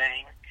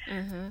everything,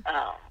 and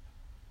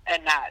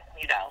not,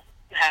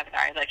 having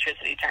our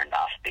electricity turned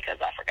off because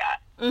I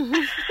forgot.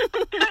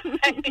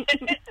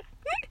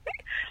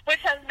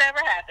 Which has never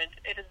happened.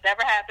 It has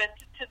never happened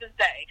to this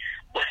day.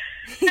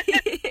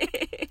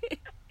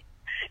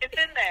 It's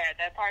in there.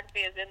 That part of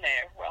me is in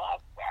there. Well,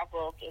 I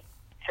will just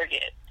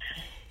forget.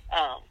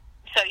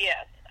 So,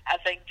 yeah, I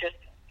think just,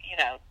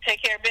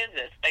 take care of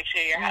business. Make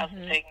sure your house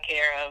is taken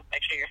care of.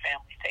 Make sure your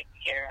family's taken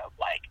care of.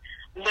 Like,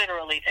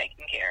 literally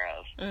taken care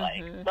of.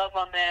 Like, love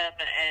on them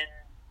and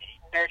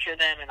nurture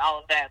them and all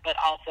of that, but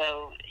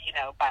also,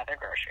 buy their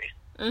groceries.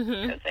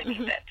 Because they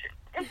need that,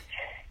 too.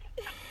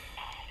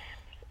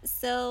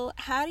 So,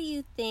 how do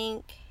you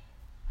think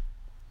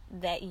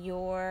that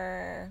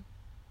your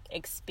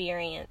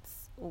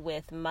experience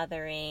with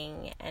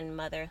mothering and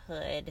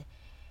motherhood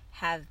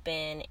have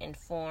been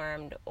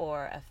informed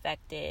or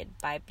affected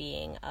by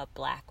being a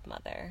Black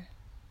mother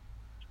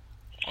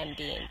and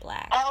being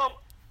Black?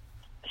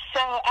 So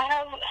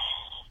I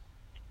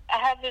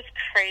have this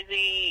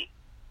crazy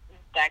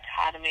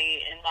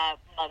dichotomy in my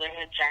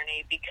motherhood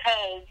journey,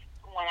 because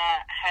when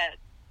I had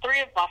 3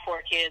 of my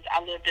 4 kids,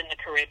 I lived in the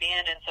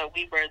Caribbean, and so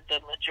we were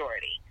the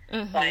majority.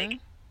 Like,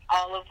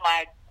 all of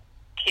my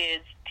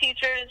kids'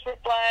 teachers were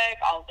Black,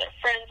 all of their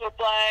friends were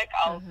Black,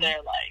 all of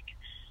their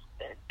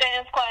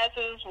dance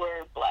classes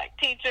were Black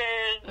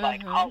teachers,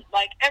 like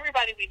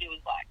everybody we knew was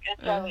Black. And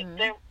so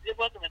it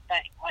wasn't a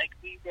thing. Like,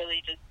 we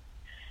really just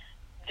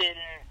didn't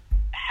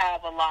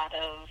have a lot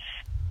of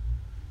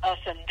us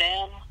and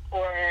them,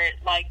 or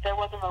like there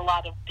wasn't a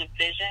lot of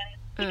division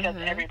because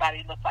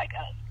everybody looked like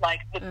us.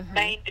 Like, the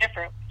main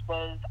difference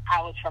was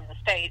I was from the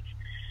States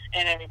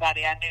and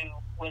everybody I knew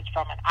was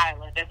from an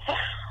island, and so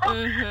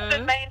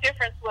the main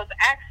difference was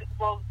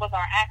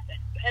our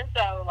accents. And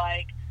so,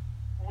 like,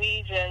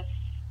 we just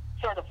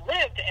sort of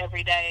lived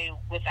every day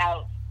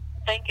without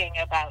thinking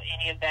about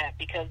any of that,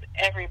 because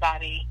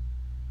everybody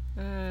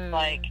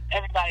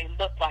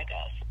looked like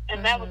us.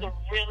 And that was a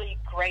really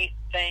great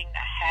thing to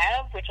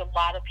have, which a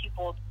lot of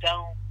people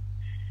don't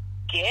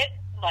get.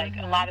 Like,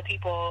 a lot of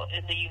people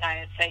in the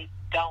United States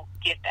don't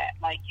get that.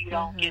 Like, you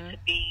don't get to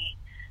be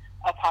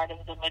a part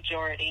of the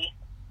majority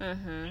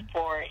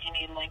for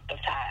any length of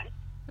time.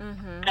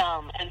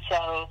 And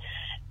so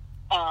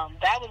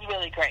that was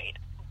really great.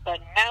 But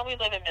now we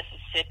live in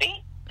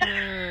Mississippi,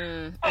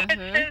 which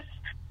is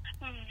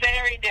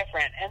very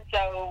different. And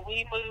so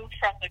we moved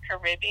from the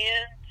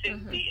Caribbean to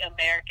the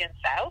American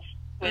South,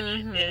 which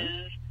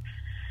is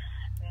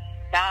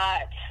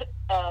not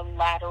a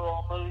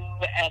lateral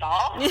move at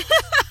all. So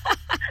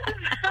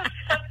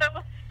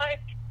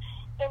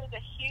there was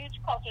a huge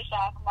culture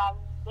shock. My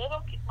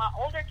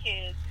older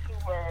kids, who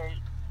were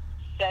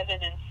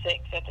 7 and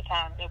 6 at the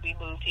time that we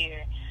moved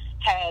here,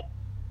 had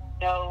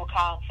no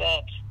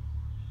concept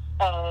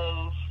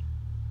of,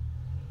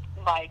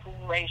 like,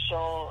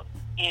 racial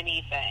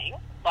anything.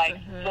 Like,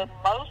 the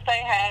most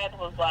they had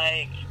was,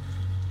 like,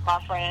 my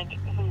friend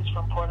who's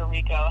from Puerto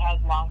Rico has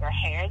longer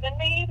hair than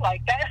me.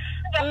 Like, that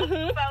was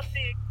about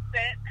the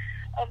extent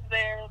of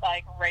their,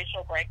 like,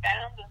 racial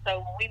breakdowns. And so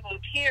when we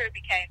moved here, it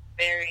became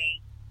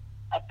very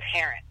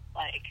apparent.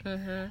 Like,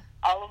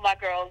 all of my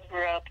girls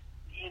grew up,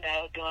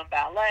 doing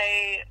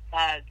ballet.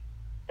 My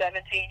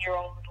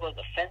 17-year-old was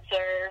a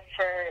fencer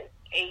for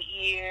 8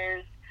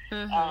 years.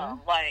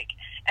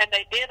 And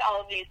they did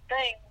all of these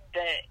things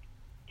that,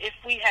 if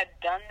we had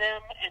done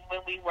them and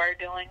when we were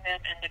doing them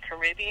in the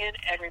Caribbean,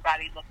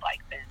 everybody looked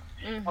like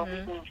them. When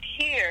we moved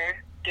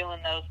here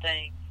doing those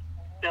things,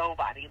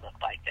 nobody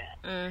looked like them.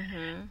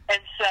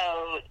 And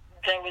so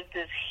there was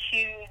this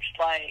huge,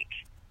 like,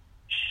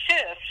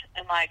 shift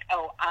and, like,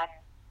 oh, I'm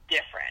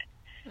different.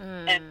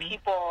 And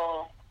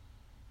people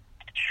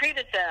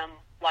treated them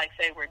like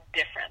they were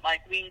different.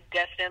 Like, we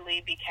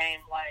definitely became,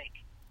 like,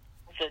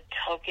 the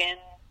token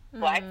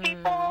Black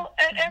people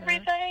at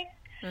everything.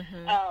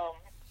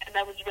 And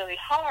that was really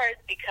hard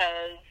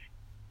because,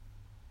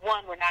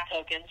 1, we're not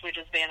tokens, we're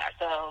just being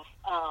ourselves.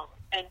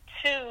 And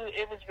 2,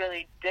 it was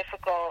really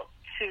difficult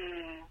to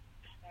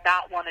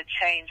not want to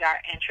change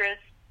our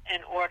interests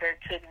in order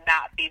to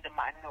not be the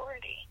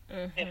minority,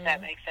 if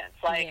that makes sense.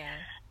 Like,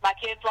 my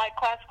kids like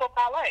classical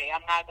ballet.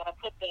 I'm not going to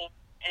put them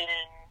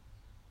in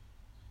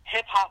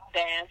hip-hop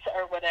dance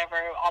or whatever,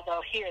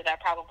 although here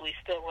that probably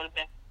still would have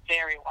been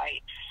very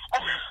white.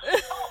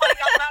 Like,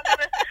 I'm not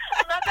going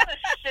to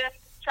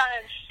try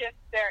and shift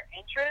their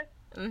interest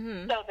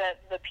so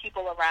that the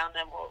people around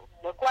them will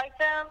look like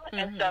them.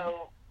 And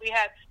so we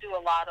had to do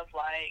a lot of,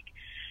 like,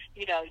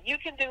 you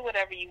can do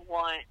whatever you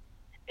want.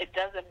 It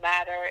doesn't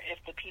matter if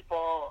the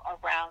people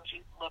around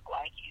you look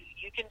like you.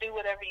 You can do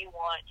whatever you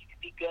want. You can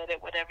be good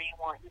at whatever you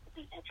want. You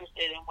can be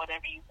interested in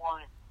whatever you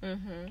want,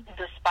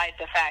 despite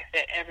the fact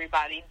that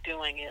everybody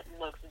doing it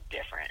looks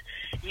different.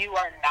 You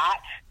are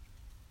not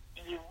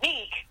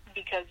unique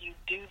because you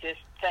do this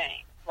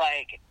thing.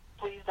 Like,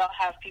 please don't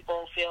have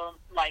people feel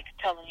like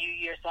telling you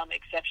you're some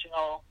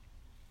exceptional,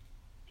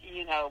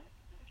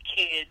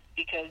 kids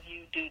because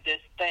you do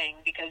this thing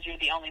because you're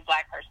the only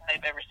black person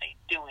they've ever seen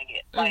doing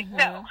it. Like,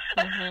 no.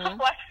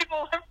 Black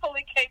people are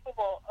fully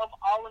capable of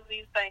all of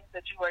these things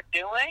that you are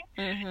doing.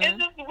 It's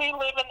just we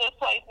live in this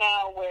place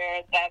now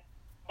where that's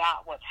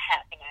not what's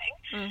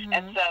happening.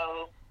 And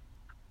so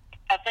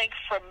I think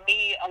for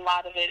me, a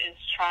lot of it is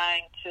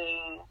trying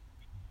to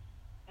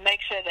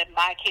make sure that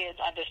my kids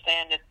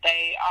understand that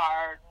they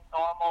are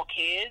normal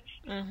kids,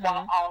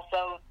 while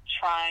also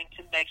trying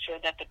to make sure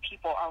that the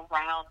people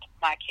around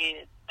my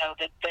kids know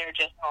that they're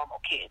just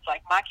normal kids.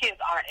 Like, my kids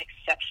aren't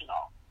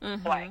exceptional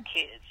black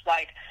kids.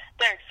 Like,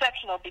 they're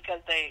exceptional because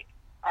they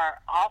are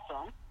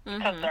awesome,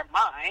 because they're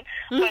mine,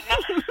 but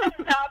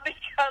not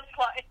because,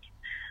 like,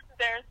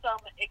 there's some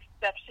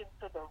exception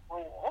to the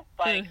rule.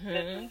 Like,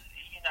 this is,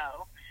 you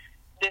know,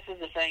 this is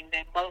the thing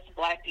that most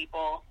black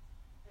people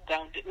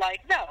don't do.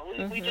 Like,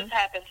 no, we just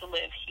happen to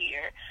live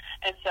here.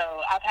 And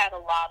so I've had a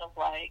lot of,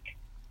 like,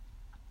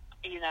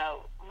 you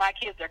know, my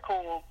kids are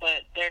cool,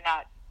 but they're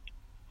not,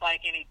 like,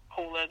 any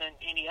cooler than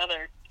any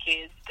other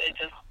kids.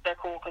 They're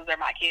cool because they're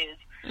my kids.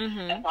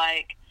 And,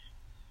 like,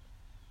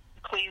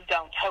 please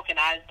don't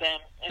tokenize them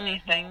in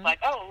these things. Like,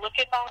 oh, look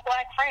at my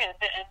black friends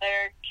and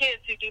their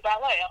kids who do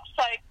ballet. I'm just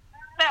like,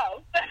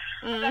 no,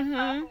 that's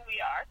not who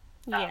we are.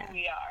 Not who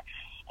we are.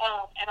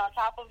 And on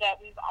top of that,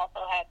 we've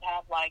also had to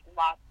have, like,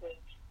 lots of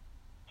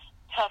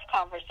tough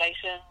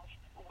conversations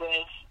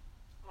with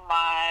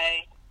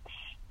my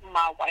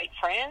white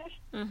friends,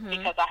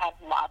 because I have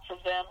lots of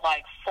them.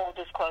 Like, full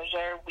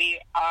disclosure, we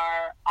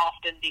are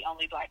often the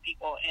only black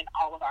people in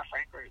all of our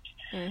friend groups.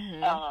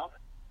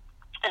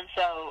 And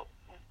so,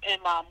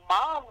 and my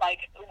mom,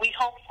 like, we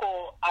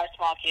homeschool our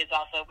small kids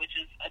also, which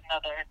is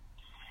another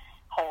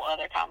whole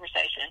other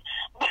conversation.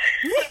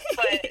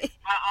 But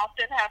I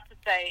often have to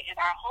say in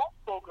our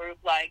homeschool group,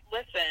 like,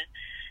 listen,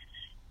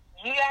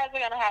 you guys are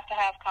going to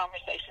have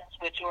conversations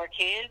with your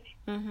kids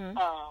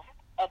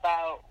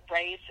about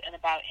race and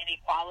about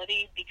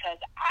inequality,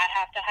 because I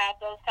have to have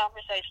those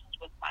conversations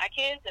with my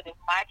kids. And if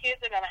my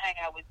kids are going to hang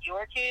out with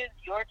your kids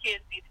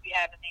need to be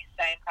having these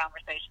same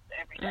conversations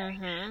every day.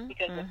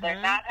 Because if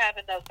they're not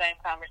having those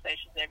same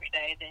conversations every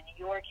day, then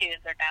your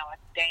kids are now a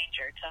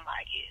danger to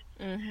my kids.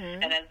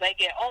 And as they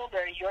get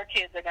older, your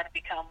kids are going to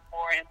become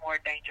more and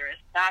more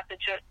dangerous. Not that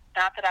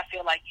I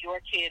feel like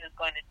your kid is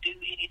going to do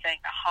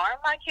anything to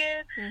harm my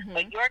kids,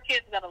 but your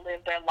kid's going to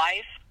live their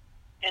life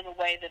in a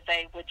way that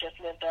they would just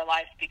live their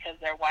life because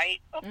they're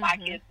white. But my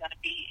kid's going to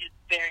be in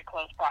very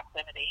close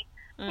proximity,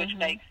 which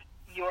makes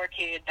your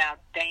kid now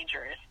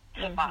dangerous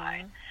to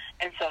mine.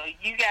 And so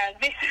you guys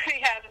need to be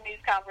having these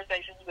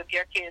conversations with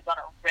your kids on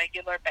a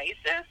regular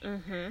basis,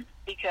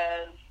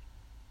 because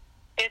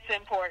it's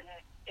important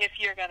if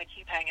you're going to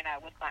keep hanging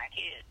out with my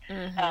kids.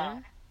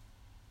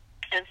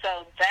 And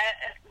so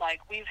that, like,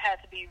 we've had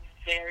to be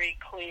very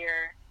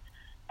clear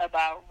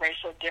about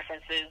racial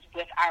differences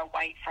with our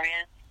white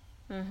friends,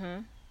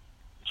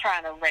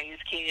 trying to raise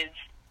kids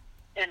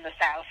in the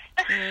South,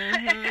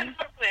 in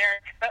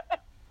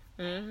America.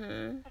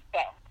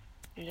 So,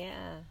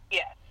 yeah.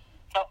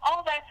 So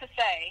all that to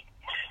say,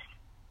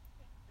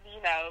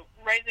 you know,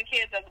 raising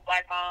kids as a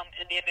black mom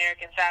in the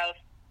American South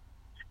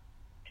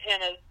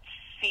in a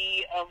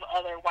sea of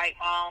other white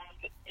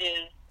moms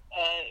is,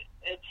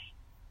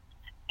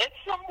 it's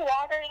some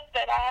waters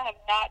that I have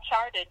not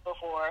charted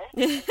before.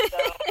 So,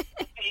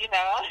 you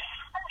know,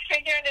 I'm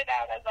figuring it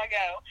out as I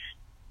go.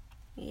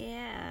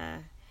 Yeah.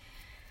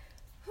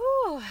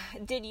 Whew.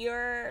 Did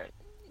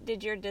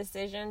your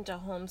decision to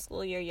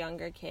homeschool your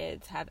younger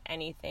kids have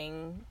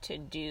anything to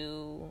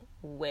do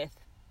with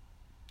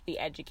the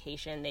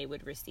education they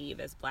would receive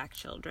as black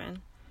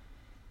children?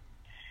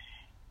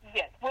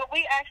 Yes. Well,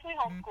 we actually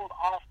homeschooled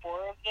all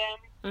four of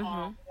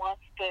them. Once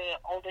the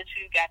older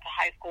two got to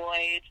high school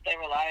age, they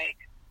were like,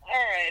 all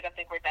right, I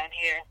think we're done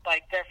here.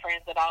 Like, their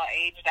friends had all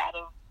aged out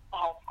of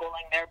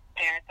homeschooling. Their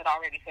parents had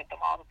already sent them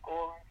all to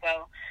school. And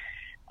so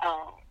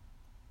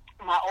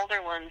my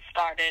older ones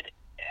started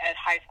at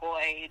high school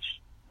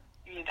age,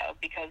 you know,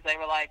 because they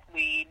were like,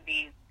 we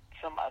need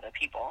some other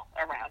people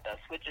around us,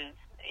 which is,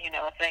 you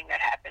know, a thing that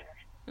happens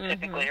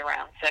typically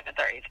around 7th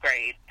or 8th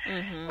grade,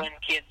 when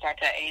kids start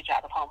to age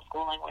out of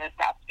homeschooling, when it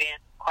stops being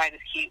quite as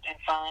cute and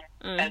fun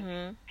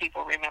as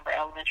people remember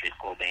elementary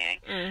school being.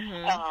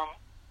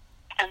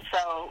 And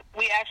so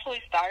we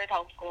actually started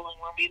homeschooling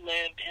when we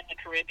lived in the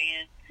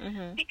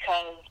Caribbean,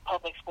 because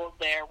public schools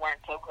there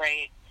weren't so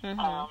great, and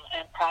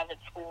private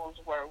schools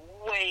were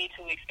way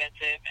too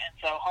expensive, and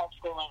so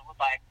homeschooling was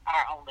like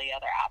our only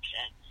other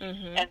option.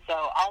 And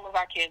so all of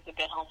our kids have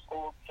been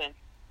homeschooled since,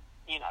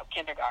 you know,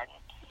 kindergarten.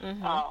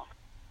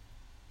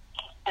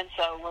 And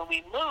so when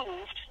we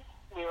moved,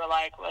 we were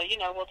like, well, you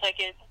know, we'll take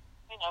it,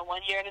 you know,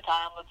 1 year at a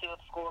time. Let's see what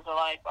the schools are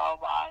like, blah,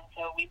 blah, blah. And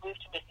so we moved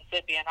to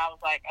Mississippi, and I was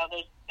like, oh,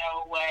 there's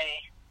no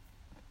way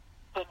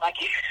put my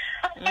kids,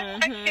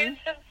 my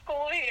kids in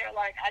school here.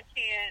 Like, I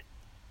can't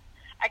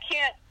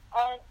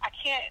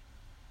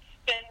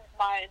spend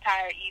my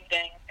entire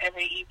evening,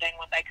 every evening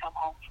when they come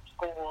home from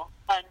school,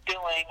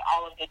 undoing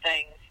all of the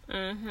things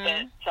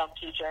that some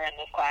teacher in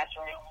this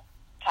classroom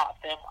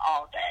taught them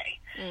all day.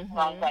 And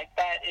I was like,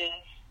 that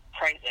is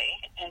crazy.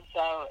 And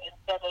so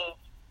instead of,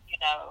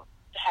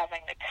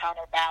 having to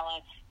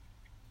counterbalance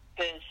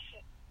this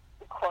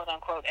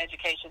quote-unquote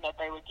education that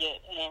they would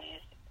get in,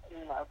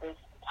 this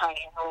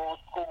tiny rural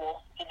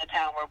school in the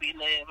town where we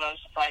live, I was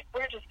just like,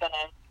 we're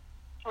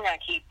gonna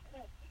keep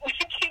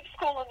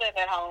schooling them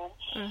at home,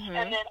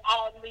 and then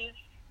I'll at least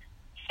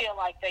feel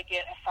like they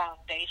get a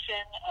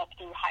foundation up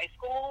through high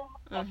school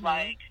of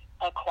like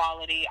a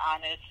quality,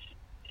 honest,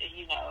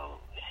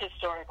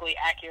 historically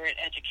accurate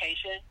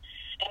education.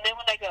 And then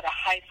when they go to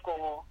high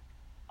school,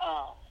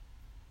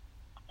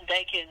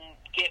 they can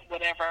get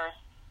whatever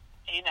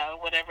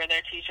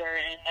their teacher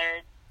in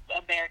their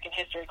American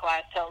history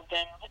class tells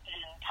them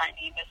in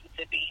tiny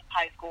Mississippi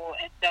high school,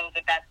 and know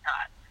that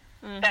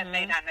that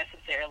may not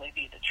necessarily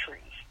be the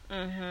truth.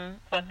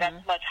 But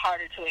that's much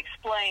harder to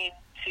explain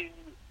to,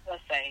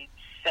 let's say,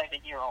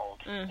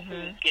 7-year-old who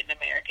is getting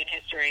American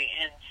history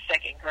in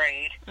second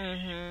grade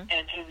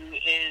and who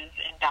is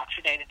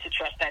indoctrinated to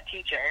trust that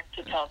teacher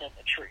to tell them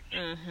the truth.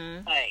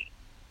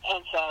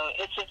 And so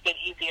it's just been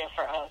easier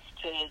for us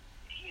to,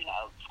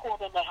 school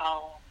them at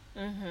home,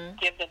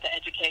 give them the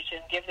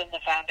education, give them the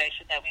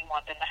foundation that we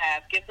want them to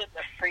have, give them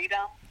the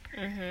freedom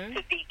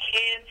to be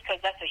kids, because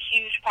that's a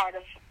huge part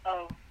of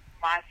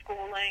my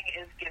schooling,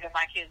 is giving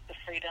my kids the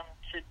freedom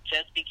to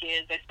just be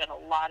kids. They spend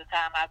a lot of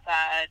time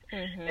outside.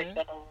 They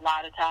spend a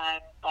lot of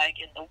time, like,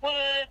 in the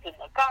woods, in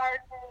the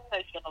garden.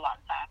 They spend a lot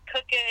of time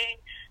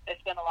cooking. They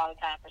spend a lot of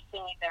time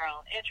pursuing their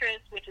own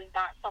interests, which is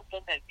not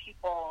something that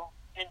people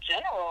in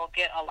general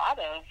get a lot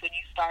of. When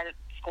you start at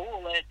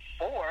school at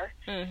 4,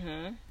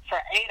 for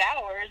 8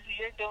 hours,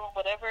 you're doing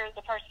whatever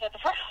the person at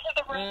the front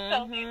of the room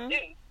tells you to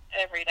do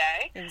every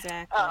day.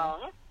 Exactly.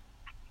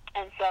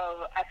 And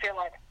so I feel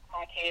like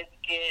my kids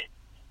get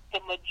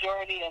the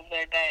majority of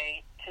their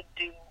day to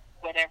do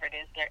whatever it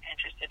is they're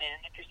interested in,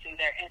 to pursue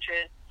their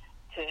interests,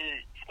 to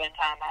spend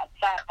time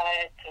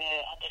outside, to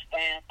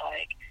understand,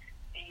 like,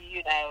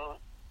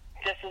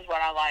 this is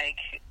what I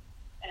like,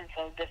 and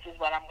so this is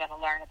what I'm going to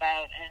learn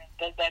about. And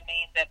does that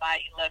mean that my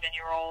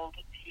 11-year-old,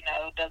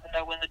 doesn't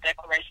know when the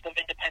Declaration of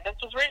Independence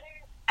was written?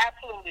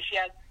 Absolutely. She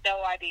has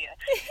no idea.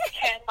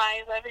 Can my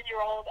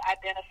 11-year-old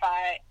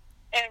identify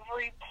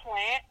every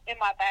plant in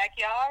my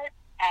backyard?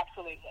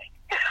 Absolutely.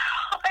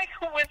 Like,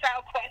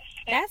 without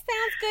question. That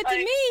sounds good to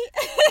me.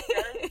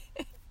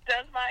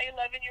 Does my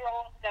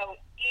 11-year-old know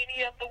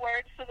any of the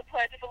words to the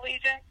Pledge of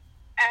Allegiance?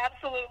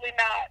 Absolutely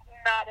not.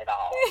 Not at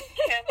all.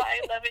 Can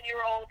my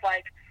 11-year-old,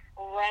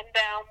 run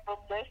down the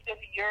list of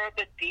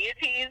Yoruba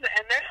deities?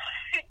 And they're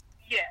like,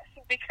 yes,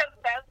 because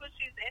that's what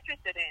she's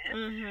interested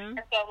in.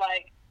 And so,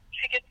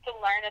 she gets to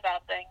learn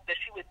about things that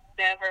she would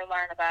never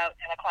learn about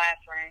in a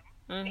classroom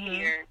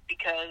here,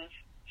 because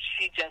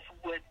she just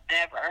would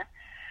never.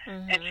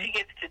 And she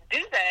gets to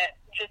do that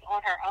just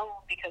on her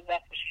own because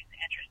that's what she's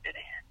interested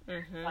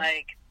in.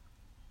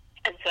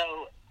 And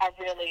so I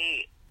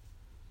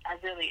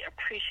really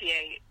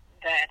appreciate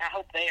that, and I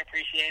hope they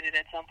appreciate it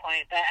at some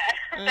point, that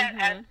that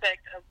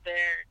aspect of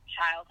their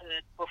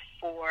childhood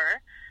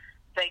before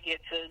they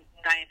get to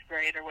 9th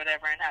grade or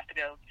whatever and have to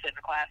go sit in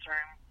a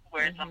classroom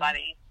where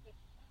somebody,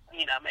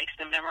 makes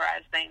them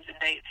memorize names and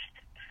dates.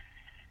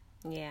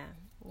 Yeah.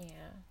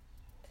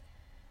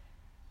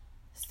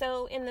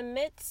 So in the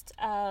midst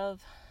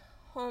of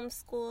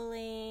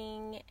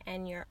homeschooling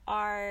and your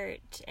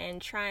art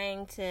and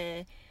trying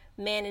to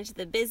manage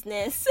the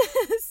business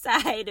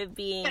side of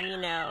being,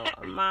 a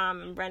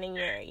mom and running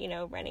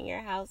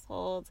your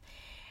household,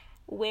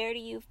 where do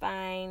you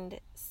find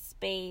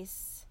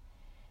space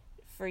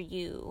for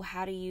you?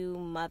 How do you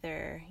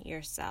mother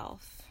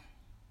yourself?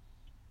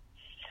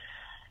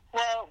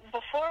 Well,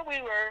 before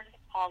we were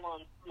all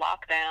on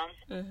lockdown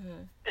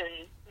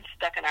and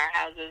stuck in our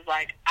houses,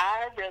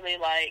 I really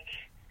like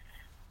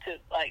to,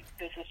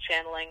 this is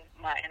channeling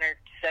my inner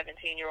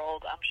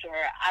 17-year-old, I'm sure.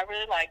 I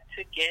really like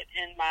to get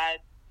in my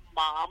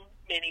mom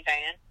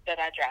minivan that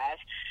I drive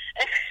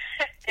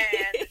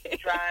and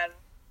drive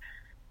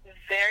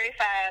very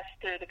fast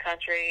through the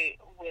country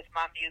with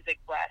my music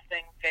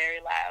blasting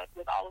very loud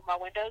with all of my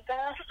windows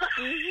down.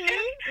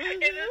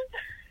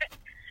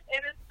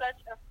 It is such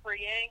a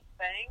freeing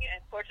thing, and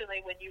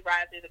fortunately when you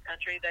ride through the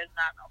country, there's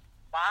not a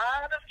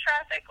lot of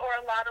traffic or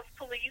a lot of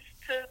police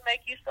to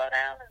make you slow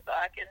down, and so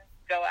I can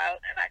go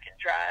out and I can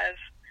drive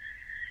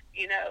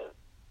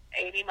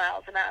 80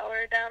 miles an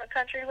hour down a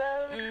country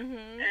road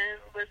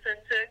and listen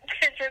to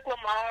Kendrick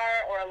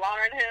Lamar or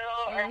Lauryn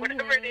Hill or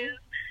whatever it is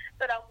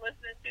that I'm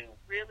listening to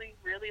really,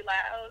 really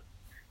loud.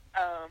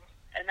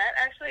 And that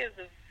actually is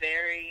a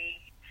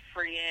very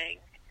freeing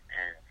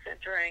and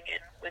centering.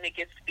 And when it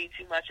gets to be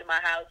too much in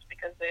my house,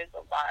 because there's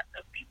a lot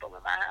of people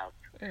in my house,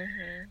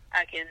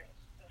 I can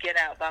get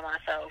out by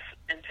myself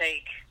and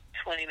take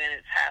 20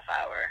 minutes, half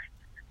hour,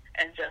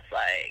 and just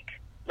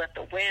let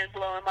the wind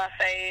blow in my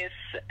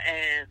face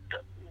and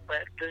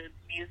let the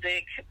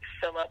music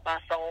fill up my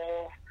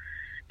soul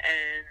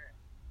and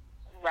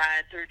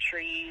ride through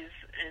trees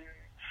and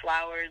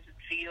flowers and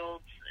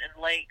fields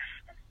and lakes.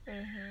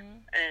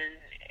 And,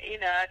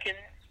 I can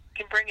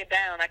can bring it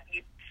down. I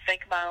can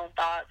think my own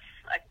thoughts.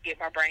 I can get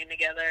my brain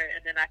together,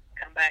 and then I can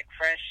come back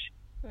fresh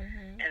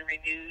and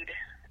renewed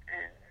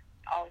and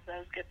all of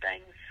those good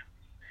things.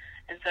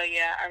 And so,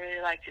 yeah, I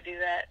really like to do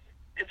that.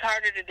 It's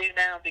harder to do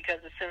now because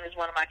as soon as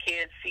one of my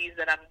kids sees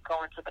that I'm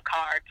going to the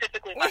car,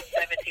 typically my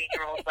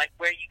 17-year-old's like,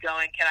 where are you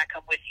going? Can I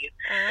come with you?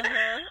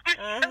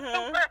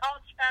 We're all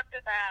trapped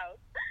in the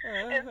house.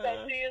 And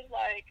so she is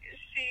like,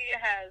 she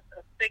has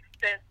a sixth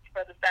sense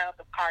for the sound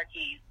of car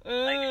keys.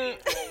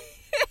 Like, she will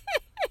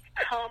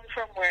come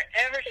from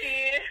wherever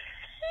she is.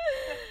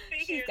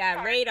 She's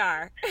got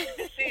radar.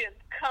 She is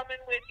coming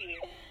with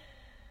you.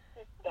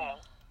 So,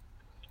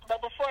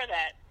 but before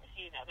that,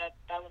 you know,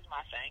 that was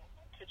my thing,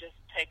 to just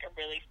take a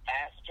really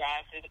fast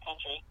drive through the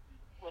country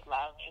with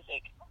loud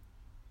music.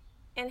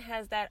 And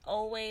has that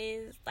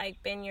always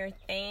like been your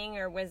thing,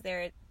 or was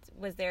there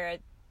a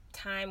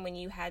time when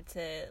you had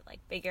to like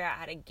figure out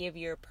how to give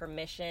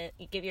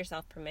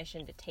yourself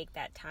permission to take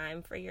that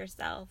time for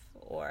yourself,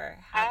 or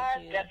how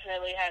did you... I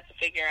definitely had to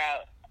figure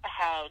out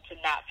how to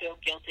not feel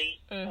guilty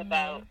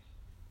about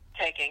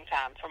taking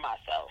time for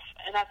myself.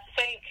 And I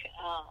think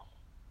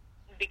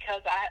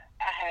because I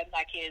had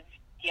my kids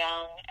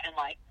young and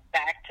like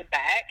back to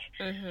back,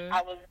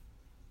 I was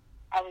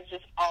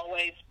just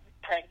always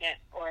pregnant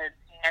or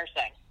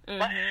nursing.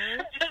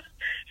 Just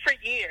for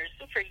years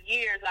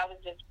I was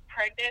just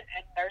pregnant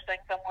and nursing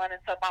someone,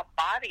 and so my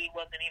body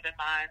wasn't even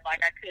mine.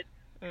 Like I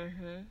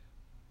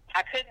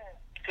couldn't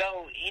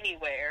go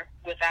anywhere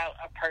without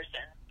a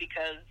person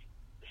because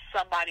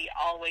somebody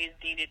always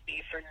needed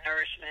me for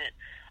nourishment,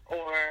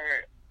 or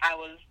I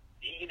was,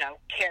 you know,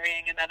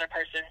 carrying another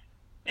person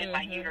in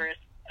my uterus.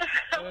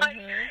 Like,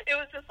 it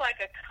was just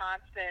like a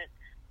constant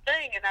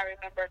thing. And I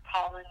remember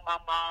calling my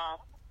mom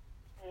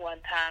one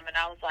time, and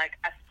I was like,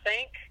 I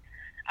think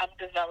I'm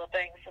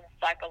developing some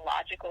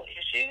psychological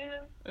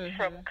issues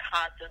from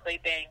constantly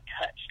being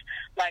touched.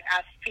 Like,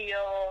 I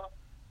feel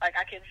like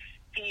I can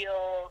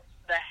feel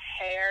the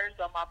hairs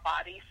on my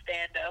body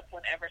stand up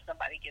whenever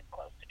somebody gets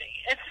close to me.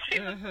 And she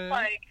was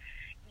like,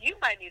 you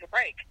might need a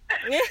break.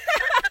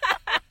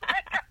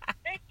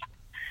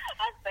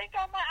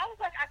 I was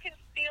like, I can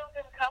feel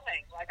them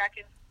coming. Like, I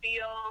can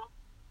feel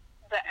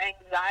the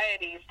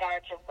anxiety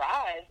start to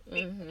rise.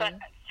 But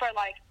for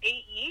like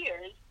 8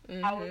 years,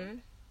 I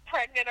was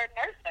pregnant or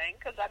nursing,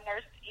 because I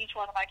nursed each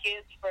one of my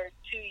kids for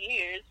 2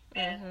 years.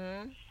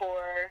 And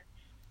for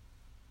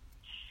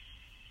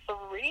 2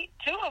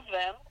 of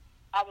them,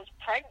 I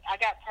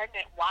got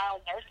pregnant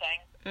while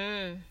nursing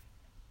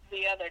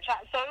the other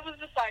child. So it was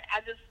just like,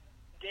 I just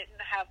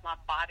didn't have my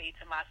body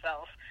to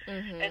myself.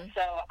 And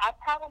so I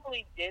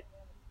probably didn't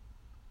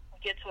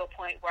get to a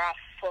point where I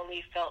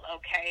fully felt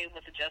okay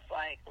with just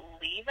like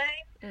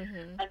leaving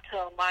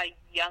until my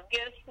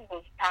youngest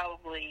was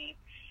probably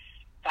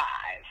 5.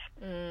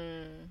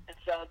 And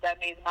so that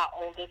means my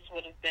oldest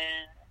would have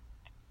been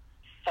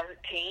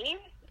 13.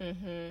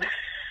 And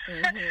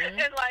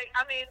like,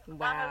 I mean,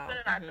 my husband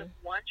and I took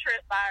one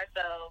trip by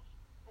ourselves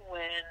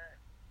when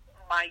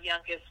my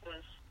youngest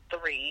was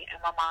 3, and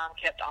my mom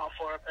kept all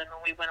 4 of them, and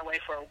we went away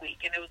for a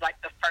week. And it was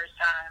like the first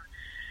time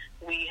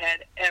we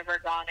had ever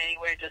gone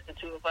anywhere, just the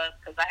 2 of us,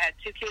 because I had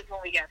 2 kids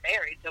when we got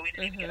married, so we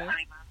didn't even get a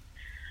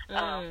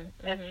honeymoon.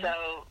 And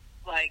so,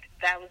 like,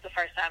 that was the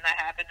first time that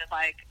happened. And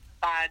like,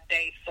 by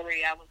day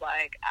 3, I was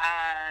like,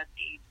 I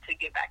need to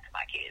get back to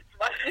my kids.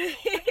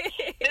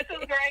 This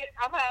is great,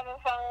 I'm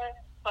having fun,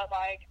 but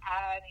like,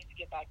 I need to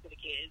get back to the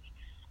kids.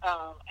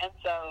 And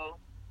so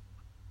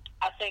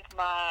I think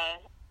my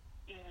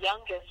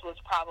youngest was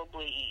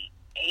probably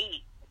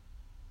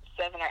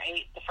 7 or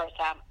 8 the first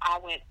time I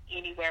went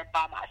anywhere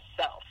by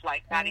myself,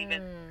 like not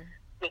even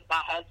with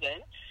my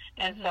husband.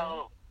 And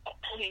so,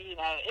 you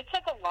know, it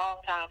took a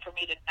long time for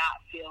me to not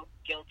feel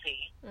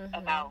guilty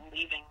about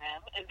leaving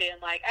them and being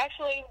like,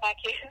 actually, my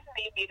kids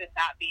need me to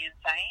not be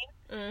insane.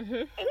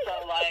 And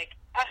so, like,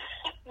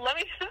 let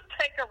me just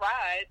take a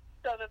ride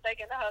so that they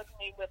can hug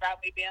me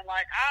without me being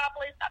like,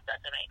 please stop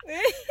touching me.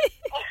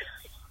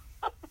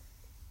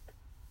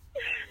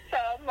 So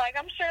I'm like,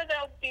 I'm sure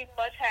they'll be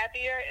much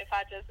happier if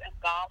I just am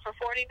gone for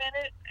 40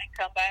 minutes and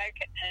come back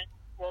and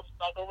we'll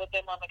snuggle with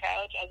them on the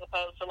couch, as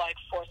opposed to like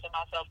forcing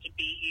myself to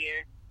be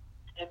here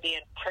and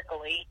being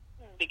prickly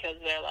because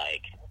they're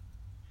like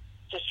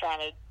just trying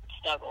to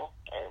snuggle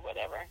or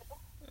whatever.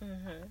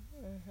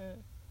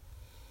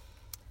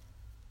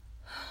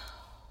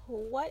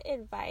 What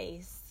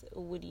advice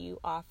would you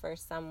offer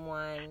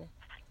someone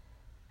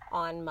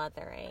on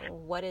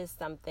mothering? What is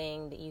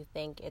something that you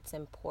think it's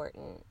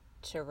important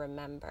to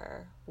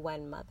remember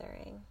when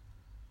mothering?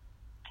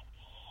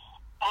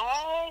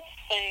 I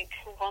think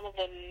one of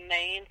the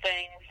main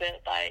things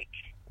that like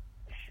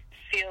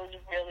feels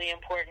really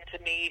important to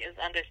me is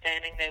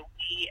understanding that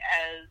we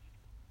as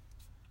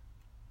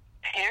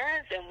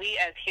parents and we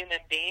as human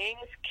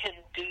beings can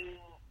do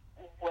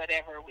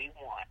whatever we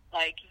want.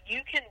 Like,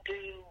 you can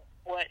do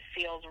what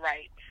feels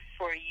right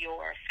for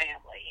your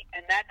family,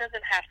 and that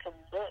doesn't have to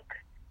look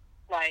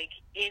like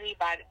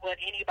what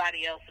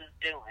anybody else is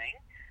doing.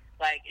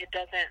 Like, it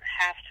doesn't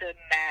have to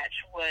match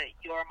what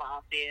your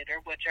mom did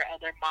or what your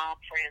other mom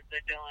friends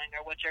are doing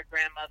or what your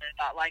grandmother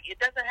thought. Like, it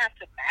doesn't have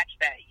to match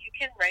that. You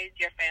can raise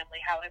your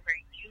family however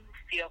you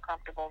feel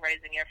comfortable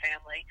raising your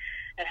family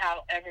and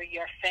however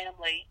your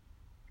family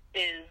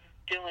is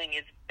doing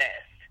its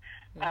best.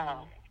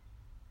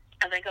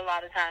 I think a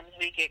lot of times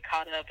we get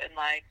caught up in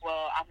like,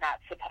 well, I'm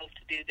not supposed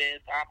to do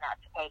this, or I'm not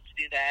supposed to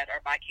do that,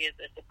 or my kids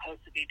are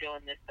supposed to be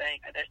doing this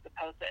thing, or they're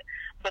supposed to.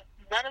 But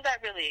none of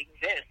that really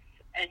exists,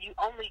 and you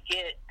only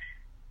get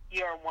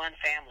your one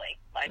family.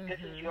 Like,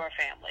 this is your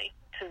family,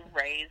 to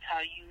raise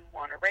how you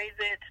want to raise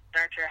it, to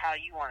nurture how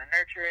you want to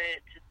nurture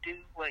it, to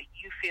do what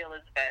you feel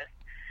is best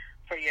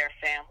for your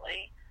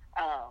family.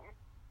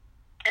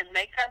 And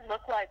make that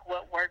look like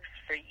what works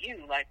for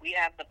you. Like, we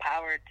have the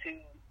power to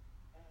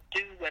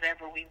do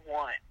whatever we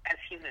want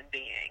as human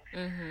beings.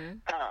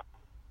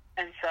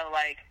 And so,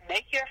 like,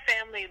 make your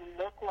family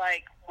look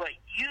like what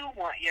you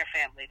want your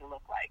family to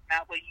look like,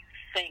 not what you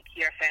think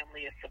your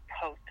family is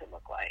supposed to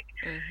look like.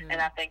 And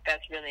I think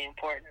that's really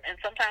important. And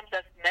sometimes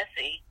that's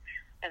messy,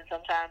 and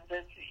sometimes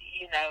it's,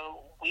 you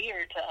know,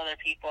 weird to other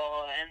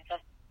people.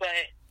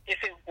 But if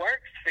it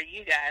works for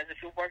you guys, if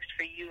it works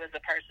for you as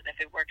a person,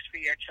 if it works for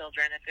your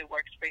children, if it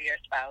works for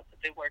your spouse, if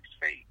it works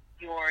for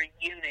your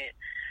unit,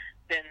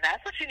 then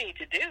that's what you need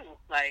to do.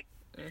 Like,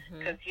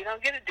 because you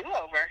don't get a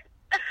do-over.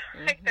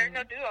 Like, there are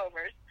no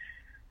do-overs.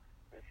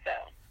 So,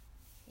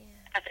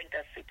 I think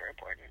that's super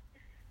important.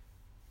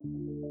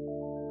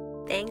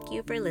 Thank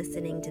you for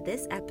listening to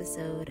this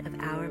episode of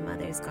Our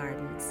Mother's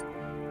Gardens.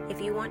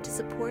 If you want to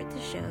support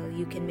the show,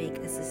 you can make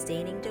a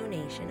sustaining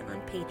donation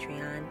on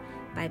Patreon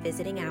by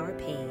visiting our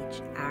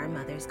page, Our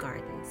Mother's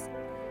Gardens.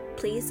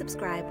 Please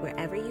subscribe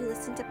wherever you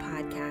listen to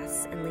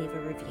podcasts and leave a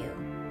review.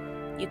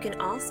 You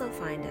can also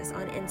find us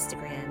on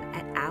Instagram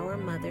at Our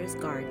Mother's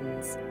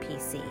Gardens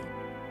PC.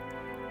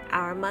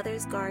 Our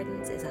Mother's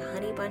Gardens is a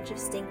Honey Bunch of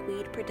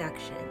Stinkweed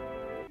production.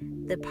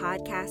 The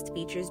podcast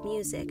features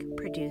music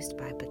produced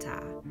by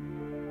Pata.